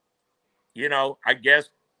to you know, I guess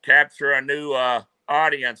capture a new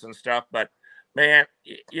audience and stuff. But man,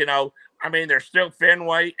 you know, I mean, there's still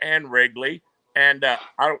Fenway and Wrigley, and I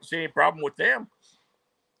don't see any problem with them.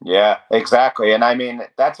 Yeah, exactly. And I mean,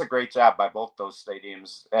 that's a great job by both those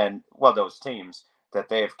stadiums and, well, those teams that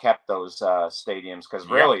they have kept those stadiums because Yep,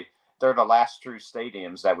 really they're the last true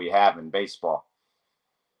stadiums that we have in baseball.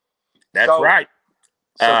 that's So, right.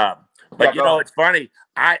 so But yeah, you go know, ahead. it's funny.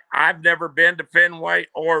 I've never been to Fenway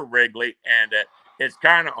or Wrigley, and it's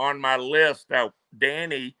kind of on my list.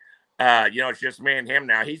 Danny, you know, it's just me and him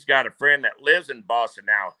now. He's got a friend that lives in Boston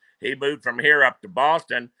now. He moved from here up to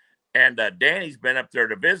Boston, and Danny's been up there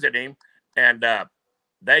to visit him, and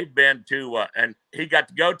they've been to, and he got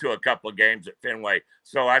to go to a couple of games at Fenway.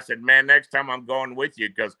 So I said, man, next time I'm going with you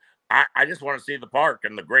because I just want to see the park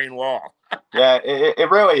and the green wall. Yeah,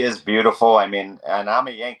 it really is beautiful. I mean, and I'm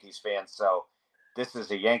a Yankees fan, so this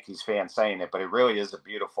is a Yankees fan saying it, but it really is a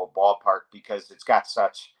beautiful ballpark because it's got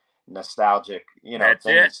such nostalgic, you know, That's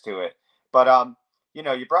it. things to it. But you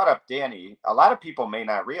know, you brought up Danny. A lot of people may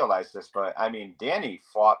not realize this, but I mean, Danny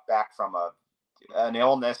fought back from an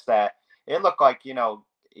illness that it looked like, you know,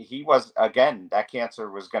 he was again that cancer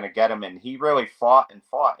was going to get him, and he really fought and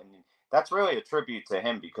fought, and that's really a tribute to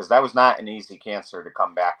him because that was not an easy cancer to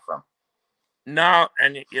come back from. No,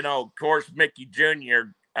 and you know, of course, Mickey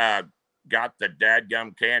Jr. Got the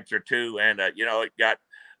dadgum cancer too, and you know, it got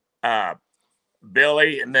uh,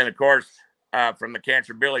 Billy, and then of course, from the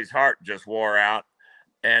cancer, Billy's heart just wore out,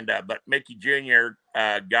 and but Mickey Jr.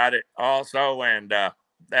 Got it also, and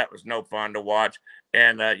that was no fun to watch.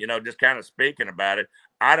 And you know, just kind of speaking about it,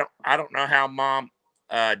 I don't know how Mom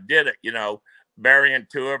did it. You know, burying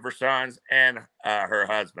two of her sons and her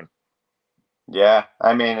husband. Yeah,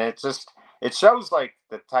 I mean, it shows like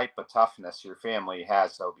the type of toughness your family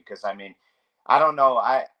has, though, because I mean, I don't know,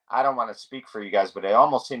 I don't want to speak for you guys, but it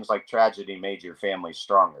almost seems like tragedy made your family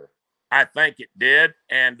stronger. I think it did,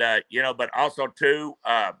 and you know, but also too,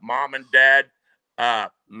 Mom and Dad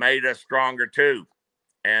made us stronger too,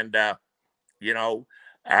 and you know,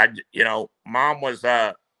 you know, Mom was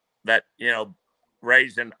that you know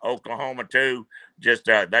raised in Oklahoma too. Just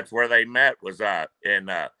that's where they met was in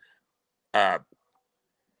uh,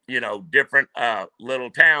 you know, different little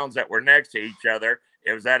towns that were next to each other.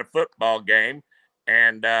 It was at a football game,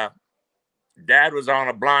 and Dad was on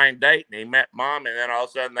a blind date, and he met Mom, and then all of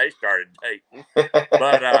a sudden they started dating.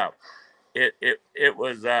 But it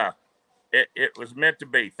was meant to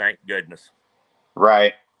be. Thank goodness.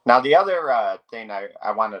 Right. Now, the other thing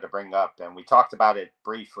I wanted to bring up, and we talked about it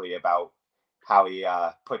briefly about how he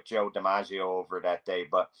put Joe DiMaggio over that day,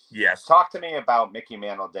 but Yes, talk to me about Mickey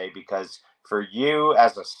Mantle Day because for you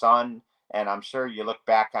as a son, and I'm sure you look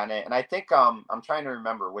back on it, and I think I'm trying to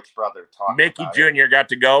remember which brother talked Mickey about it. Jr. got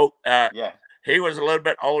to go. Yeah. He was a little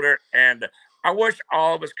bit older, and I wish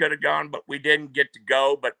all of us could have gone, but we didn't get to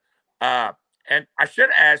go. But uh, and I should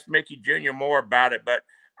have asked Mickey Jr. more about it, but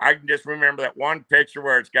I can just remember that one picture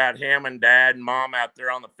where it's got him and Dad and Mom out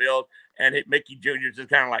there on the field, and Mickey Jr. just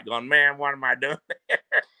kind of like going, "Man, what am I doing?"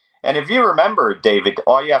 And if you remember, David,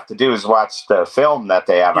 all you have to do is watch the film that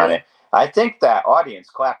they have on Yeah. it. I think that audience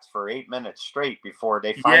clapped for 8 minutes straight before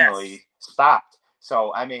they finally Yes. stopped.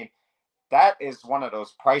 So, I mean, that is one of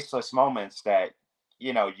those priceless moments that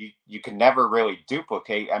you can never really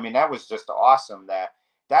duplicate. I mean, that was just awesome.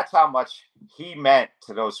 That's how much he meant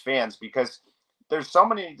to those fans, because there's so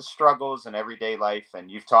many struggles in everyday life,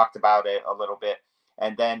 and you've talked about it a little bit,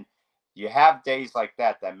 and then you have days like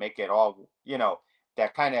that make it all,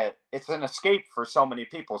 that kind of, it's an escape for so many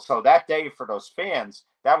people. So that day for those fans,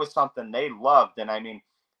 that was something they loved. And I mean,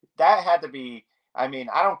 that had to be, I mean,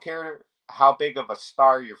 I don't care how big of a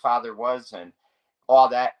star your father was and all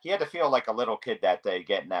that. He had to feel like a little kid that day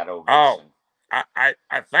getting that Oh, ovation.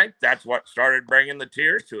 I think that's what started bringing the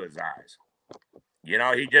tears to his eyes.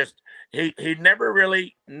 He just he never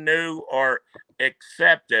really knew or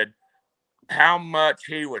accepted how much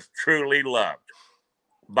he was truly loved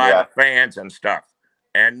by the Yeah. fans and stuff,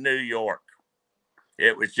 and New York.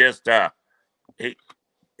 It was just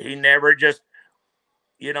he never just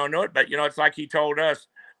knew it, but it's like he told us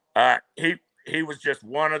he was just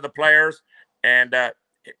one of the players, and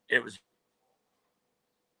it was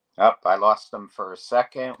I lost him for a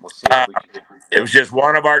second. We'll see if we can. it was just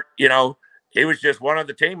one of our, he was just one of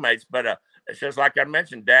the teammates. But it's just like I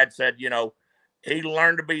mentioned, Dad said, he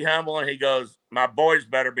learned to be humble, and he goes, my boys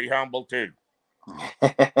better be humble too.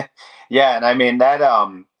 Yeah, and I mean that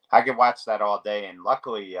I could watch that all day, and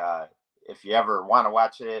luckily if you ever want to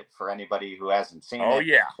watch it, for anybody who hasn't seen Oh it,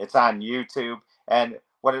 yeah, it's on YouTube. And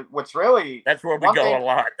what's really that's where we one go thing, a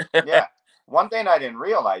lot. yeah, one thing I didn't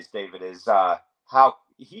realize, David, is how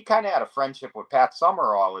he kind of had a friendship with Pat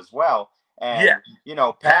Summerall as well. Yeah, And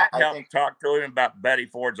Pat, Pat I think, helped talk to him about Betty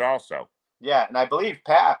Ford's also. yeah, and I believe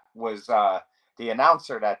Pat was the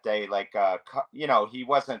announcer that day. Like, he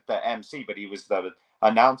wasn't the MC, but he was the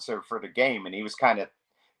announcer for the game, and he was kind of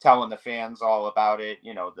telling the fans all about it.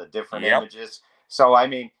 The different Yep. images. So, I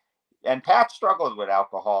mean, and Pat struggled with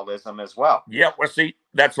alcoholism as well. Yep. Well, see,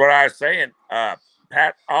 that's what I was saying.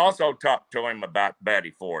 Pat also talked to him about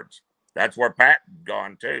Betty Ford's. That's where Pat had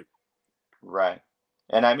gone too. Right.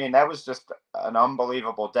 And I mean, that was just an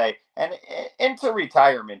unbelievable day. And into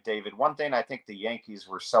retirement, David, one thing I think the Yankees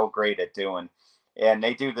were so great at doing, and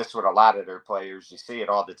they do this with a lot of their players, you see it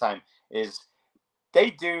all the time, is they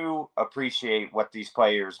do appreciate what these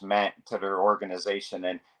players meant to their organization.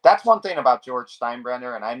 And that's one thing about George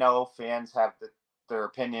Steinbrenner. And I know fans have their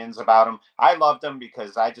opinions about him. I loved him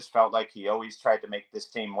because I just felt like he always tried to make this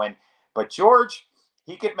team win. But George,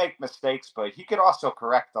 he could make mistakes, but he could also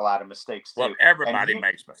correct a lot of mistakes Well, too. And everybody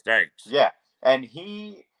makes mistakes. yeah, and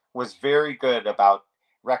he was very good about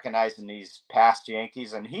recognizing these past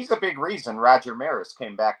Yankees. And he's a big reason Roger Maris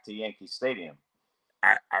came back to Yankee Stadium.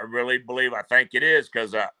 I really believe, I think it is,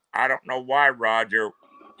 because I don't know why Roger,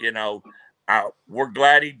 we're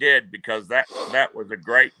glad he did, because that was a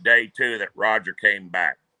great day too that Roger came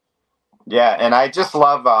back. Yeah, and I just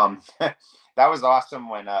love that was awesome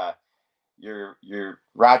when your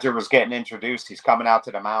Roger was getting introduced. He's coming out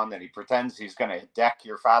to the mound and he pretends he's going to deck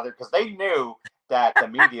your father, because they knew that the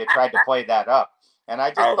media tried to play that up. And I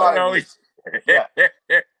just thought it was, yeah.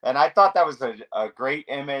 And I thought that was a great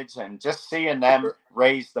image, and just seeing them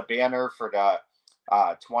raise the banner for the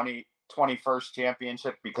 21st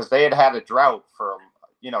championship, because they had a drought for,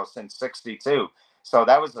 since 62. So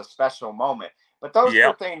that was a special moment. But those are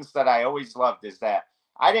Yep. the things that I always loved, is that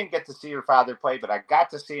I didn't get to see your father play, but I got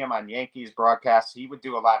to see him on Yankees broadcasts. He would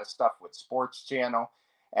do a lot of stuff with Sports Channel.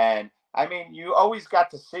 And I mean, you always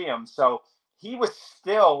got to see him. So he was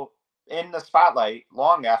still in the spotlight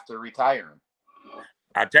long after retiring.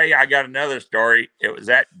 I'll tell you, I got another story. It was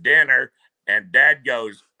at dinner, and Dad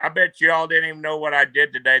goes, I bet you all didn't even know what I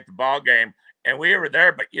did today at the ball game. And we were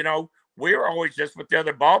there, but we were always just with the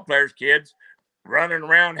other ball players, kids, running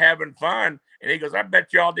around having fun. And he goes, I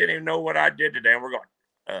bet you all didn't even know what I did today. And we're going,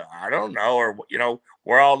 I don't know. Or,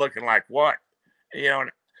 we're all looking like, what?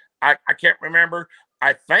 And I can't remember.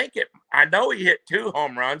 I know he hit 2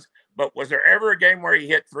 home runs, but was there ever a game where he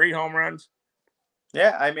hit 3 home runs?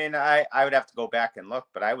 Yeah, I mean, I would have to go back and look,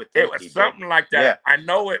 but I would It think was he did. something like that. Yeah. I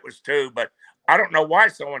know it was 2, but I don't know why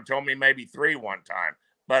someone told me maybe 3 one time.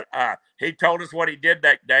 But he told us what he did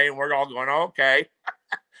that day, and we're all going, okay.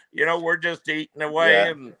 We're just eating away,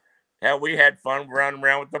 and hell, we had fun running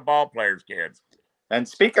around with the ball players' kids. And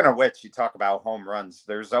speaking of which, you talk about home runs.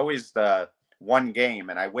 There's always the one game,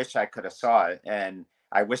 and I wish I could have saw it, and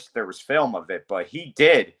I wish there was film of it, but he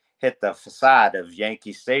did hit the facade of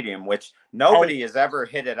Yankee Stadium, which nobody has ever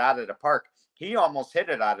hit it out of the park. he almost hit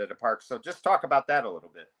it out of the park. So just talk about that a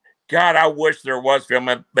little bit. God, I wish there was film,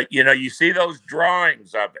 but you see those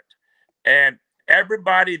drawings of it, and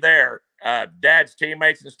everybody there, Dad's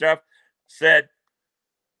teammates and stuff, said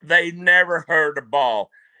they never heard a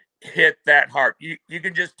ball hit that hard. You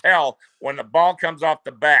can just tell when the ball comes off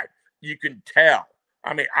the bat. You can tell.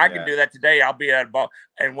 I mean, I can do that today. I'll be at a ball,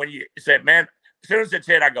 and when you said, "Man," as soon as it's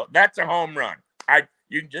hit, I go, "That's a home run."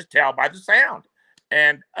 You can just tell by the sound.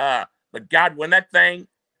 And but God, when that thing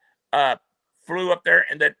flew up there,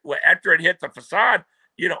 and that after it hit the facade,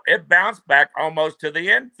 it bounced back almost to the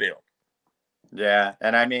infield. Yeah,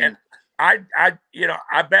 and I mean, and I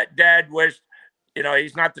bet Dad wished,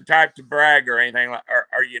 he's not the type to brag or anything like, or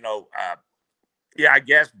I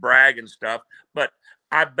guess brag and stuff, but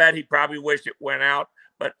I bet he probably wished it went out.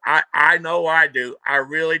 But I know I do. I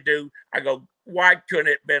really do. I go, why couldn't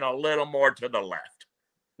it have been a little more to the left?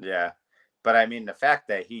 Yeah. But I mean, the fact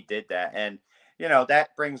that he did that, and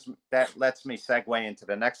that lets me segue into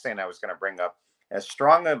the next thing I was going to bring up. As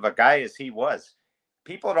strong of a guy as he was,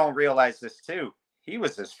 people don't realize this too. He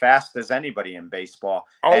was as fast as anybody in baseball.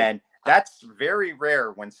 Oh. And that's very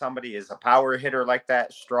rare when somebody is a power hitter like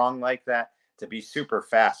that, strong like that, to be super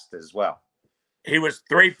fast as well. He was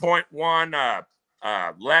 3.1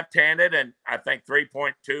 left-handed, and I think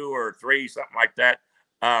 3.2 or 3, something like that,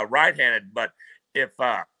 right-handed. But if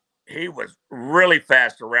he was really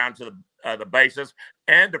fast around to the bases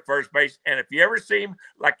and to first base, and if you ever see him,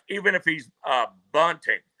 like even if he's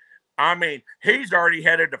bunting, I mean, he's already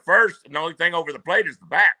headed to first, and the only thing over the plate is the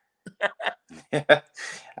bat.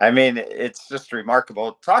 I mean, it's just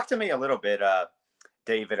remarkable. Talk to me a little bit,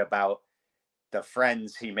 David, about the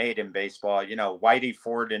friends he made in baseball. Whitey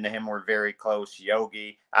Ford and him were very close.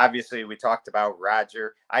 Yogi, obviously, we talked about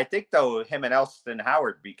Roger. I think, though, him and Elston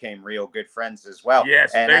Howard became real good friends as well.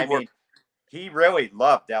 Yes, and I mean, he really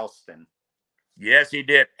loved Elston. Yes, he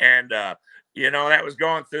did. And, that was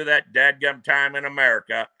going through that dadgum time in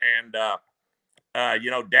America. And,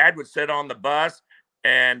 Dad would sit on the bus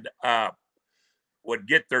and would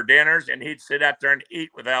get their dinners, and he'd sit out there and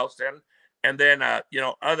eat with Elston. And then,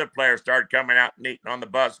 other players started coming out and eating on the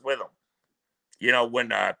bus with him.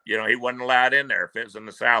 When, he wasn't allowed in there if it was in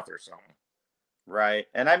the South or something. Right.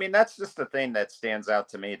 And I mean, that's just the thing that stands out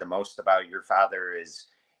to me the most about your father is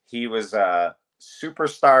he was a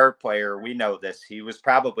superstar player. We know this. He was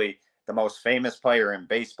probably the most famous player in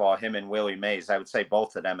baseball, him and Willie Mays. I would say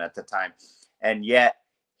both of them at the time. And yet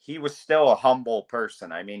he was still a humble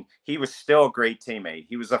person. I mean, he was still a great teammate.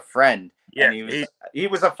 He was a friend. Yeah, and he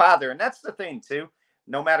was a father. And that's the thing, too.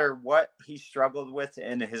 No matter what he struggled with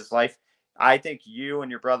in his life, I think you and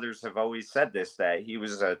your brothers have always said this, that he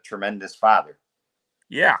was a tremendous father.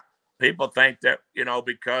 Yeah. People think that,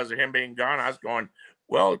 because of him being gone, I was going,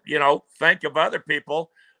 well, think of other people.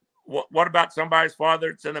 What about somebody's father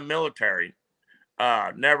that's in the military,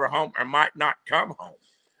 never home or might not come home,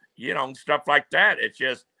 and stuff like that. It's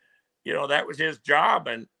just, that was his job.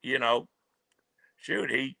 And, shoot,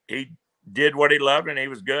 he did what he loved and he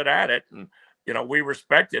was good at it. And, we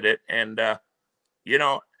respected it. And,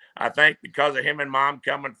 I think because of him and Mom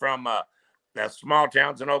coming from the small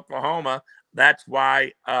towns in Oklahoma, that's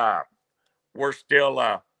why we're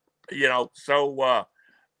still, so,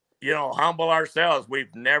 humble ourselves.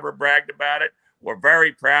 We've never bragged about it. We're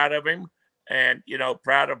very proud of him and,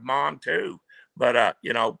 proud of Mom too. But,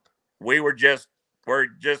 we're just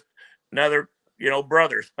another,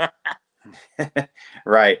 brothers.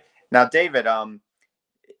 Right. Now, David,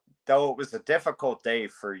 though it was a difficult day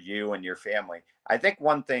for you and your family, I think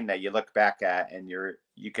one thing that you look back at and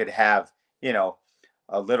you could have,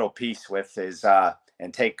 a little peace with is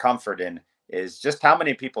and take comfort in is just how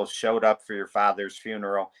many people showed up for your father's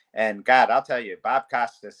funeral. And God, I'll tell you, Bob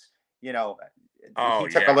Costas, he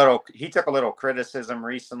took a little criticism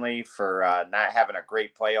recently for not having a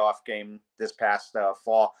great playoff game this past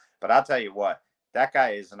fall. But I'll tell you what, that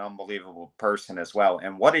guy is an unbelievable person as well.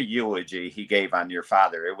 And what a eulogy he gave on your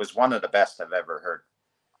father. It was one of the best I've ever heard.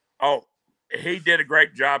 Oh, he did a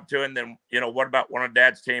great job too. And then, what about one of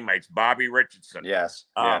Dad's teammates, Bobby Richardson? Yes.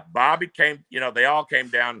 Bobby came, they all came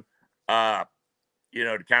down, to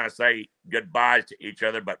kind of say goodbyes to each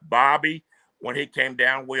other. But Bobby, when he came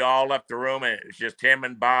down, we all left the room and it was just him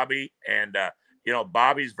and Bobby. And,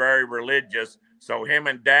 Bobby's very religious. So him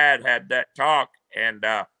and Dad had that talk. And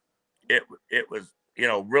it was,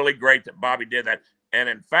 really great that Bobby did that. And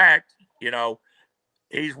in fact,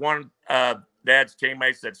 he's one of Dad's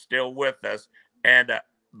teammates that's still with us. And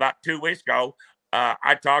about 2 weeks ago,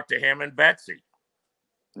 I talked to him and Betsy.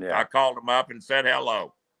 Yeah. I called him up and said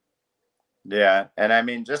hello. Yeah. And I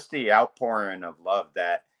mean, just the outpouring of love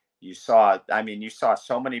that you saw, I mean, you saw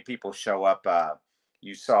so many people show up.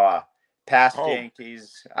 You saw past Oh,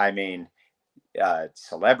 Yankees. I mean,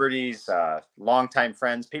 celebrities, longtime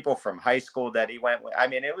friends, people from high school that he went with. I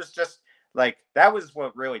mean, it was just like, that was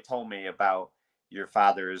what really told me about your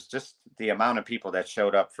father, is just the amount of people that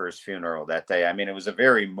showed up for his funeral that day. I mean, it was a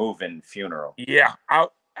very moving funeral. yeah.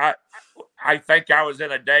 I, I think I was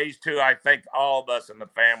in a daze too. I think all of us in the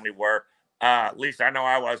family were. At least I know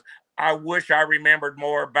I was. I wish I remembered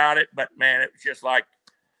more about it, but man, it was just like,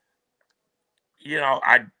 it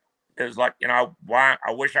was like, why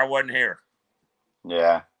I wish I wasn't here.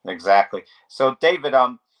 Yeah, exactly. So, David,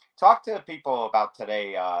 talk to people about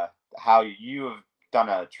today, how you have done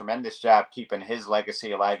a tremendous job keeping his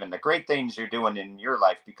legacy alive and the great things you're doing in your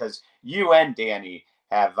life, because you and Danny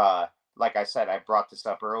have, like I said, I brought this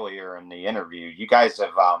up earlier in the interview. You guys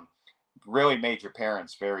have really made your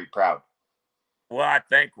parents very proud. Well, I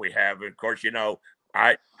think we have. Of course,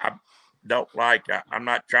 I don't like. I'm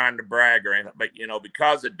not trying to brag or anything, but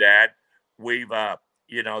because of Dad, we've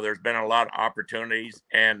there's been a lot of opportunities,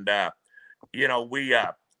 and we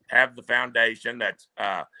have the foundation that's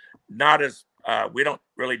not as we don't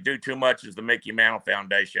really do too much as the Mickey Mantle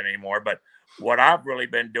Foundation anymore. But what I've really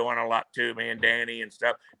been doing a lot too, me and Danny and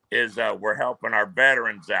stuff, is we're helping our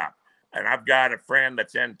veterans out. And I've got a friend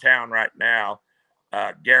that's in town right now,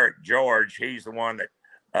 Garrett George. He's the one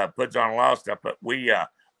that puts on a lot of stuff. But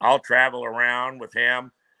I'll travel around with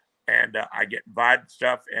him, and I get invited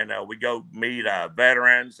stuff, and we go meet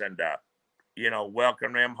veterans and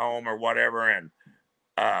welcome them home or whatever. And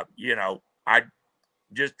I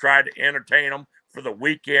just try to entertain them for the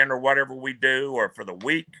weekend or whatever we do, or for the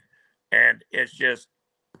week. And it's just,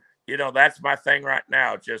 that's my thing right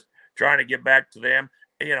now. It's just trying to get back to them.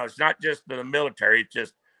 It's not just the military. It's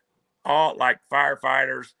just all like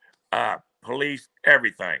firefighters, police,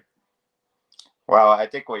 everything. Well, I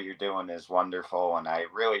think what you're doing is wonderful. And I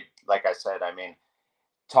really, like I said, I mean,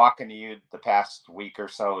 talking to you the past week or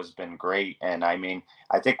so has been great. And I mean,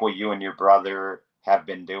 I think what you and your brother have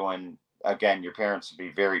been doing, again, your parents would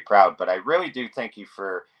be very proud. But I really do thank you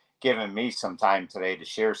for giving me some time today to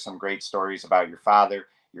share some great stories about your father,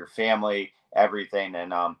 your family, everything.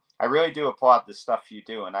 And I really do applaud the stuff you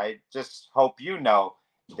do. And I just hope you know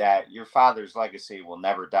that your father's legacy will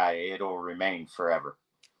never die, it'll remain forever.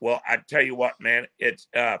 Well, I tell you what, man, it's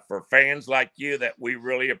for fans like you that we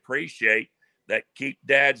really appreciate, that keep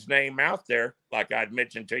Dad's name out there, like I'd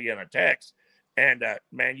mentioned to you in a text. And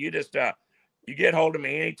man, you just you get hold of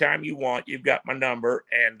me anytime you want. You've got my number,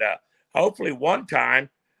 and hopefully one time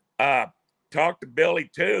talk to Billy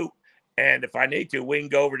too. And if I need to, we can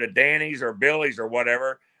go over to Danny's or Billy's or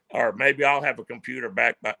whatever, or maybe I'll have a computer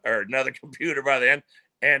back or another computer by then,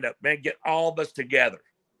 and man, get all of us together.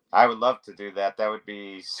 I would love to do that. That would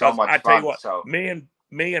be so Because much I tell you fun. what, So,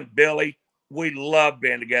 me and Billy, we love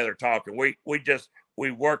being together talking.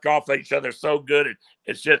 We work off each other so good.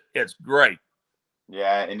 It's great.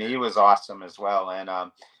 yeah, and he was awesome as well. And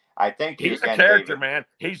I thank you He's a again, character, David. man.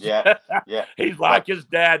 He's Yeah, yeah, he's but like his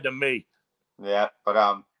dad to me. yeah,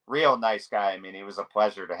 but real nice guy. I mean, he was a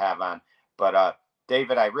pleasure to have on. But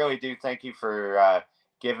David, I really do thank you for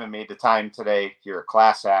giving me the time today. You're a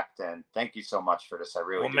class act, and thank you so much for this. I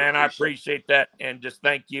really Well, do man, I appreciate it. appreciate that, and just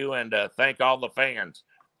thank you, and thank all the fans.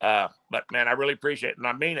 But man, I really appreciate it, and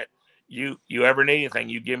I mean it. You ever need anything,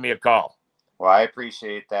 you give me a call. Well, I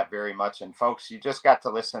appreciate that very much. And folks, you just got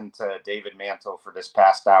to listen to David Mantle for this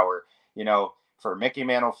past hour. You know, for Mickey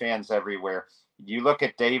Mantle fans everywhere, you look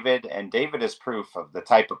at David, and David is proof of the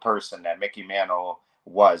type of person that Mickey Mantle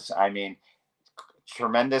was. I mean,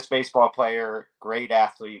 tremendous baseball player, great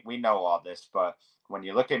athlete. We know all this, but when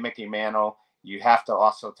you look at Mickey Mantle, you have to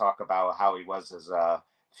also talk about how he was as a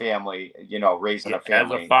family, raising Yeah, a as a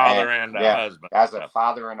family. And father and a yeah, husband. as a So,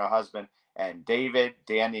 father and a husband. And David,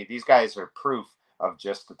 Danny, these guys are proof of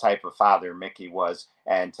just the type of father Mickey was.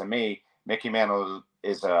 And to me, Mickey Mantle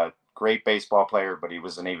is a great baseball player, but he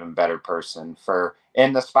was an even better person. For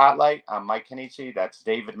In the Spotlight, I'm Mike Kenichi. That's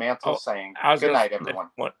David Mantle oh, saying I was good going to night, everyone.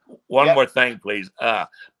 one Yep. more thing, please. To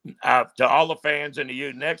all the fans and to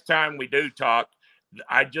you, next time we do talk,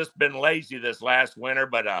 I just been lazy this last winter,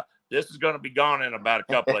 but this is going to be gone in about a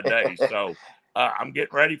couple of days. So I'm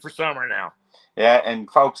getting ready for summer now. Yeah, and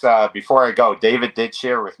folks, before I go, David did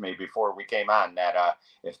share with me before we came on that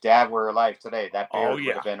if Dad were alive today, that Oh beard would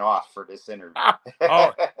yeah. have been off for this interview.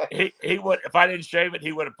 Oh, he would, if I didn't shave it,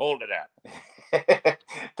 he would have pulled it out.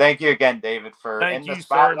 Thank you again, David, for Thank In the you, sir,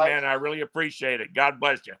 Spotlight. man. I really appreciate it. God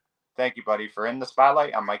bless you. Thank you, buddy, for In the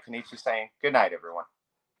Spotlight. I'm Mike Kenichi saying good night, everyone.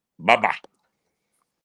 Bye bye.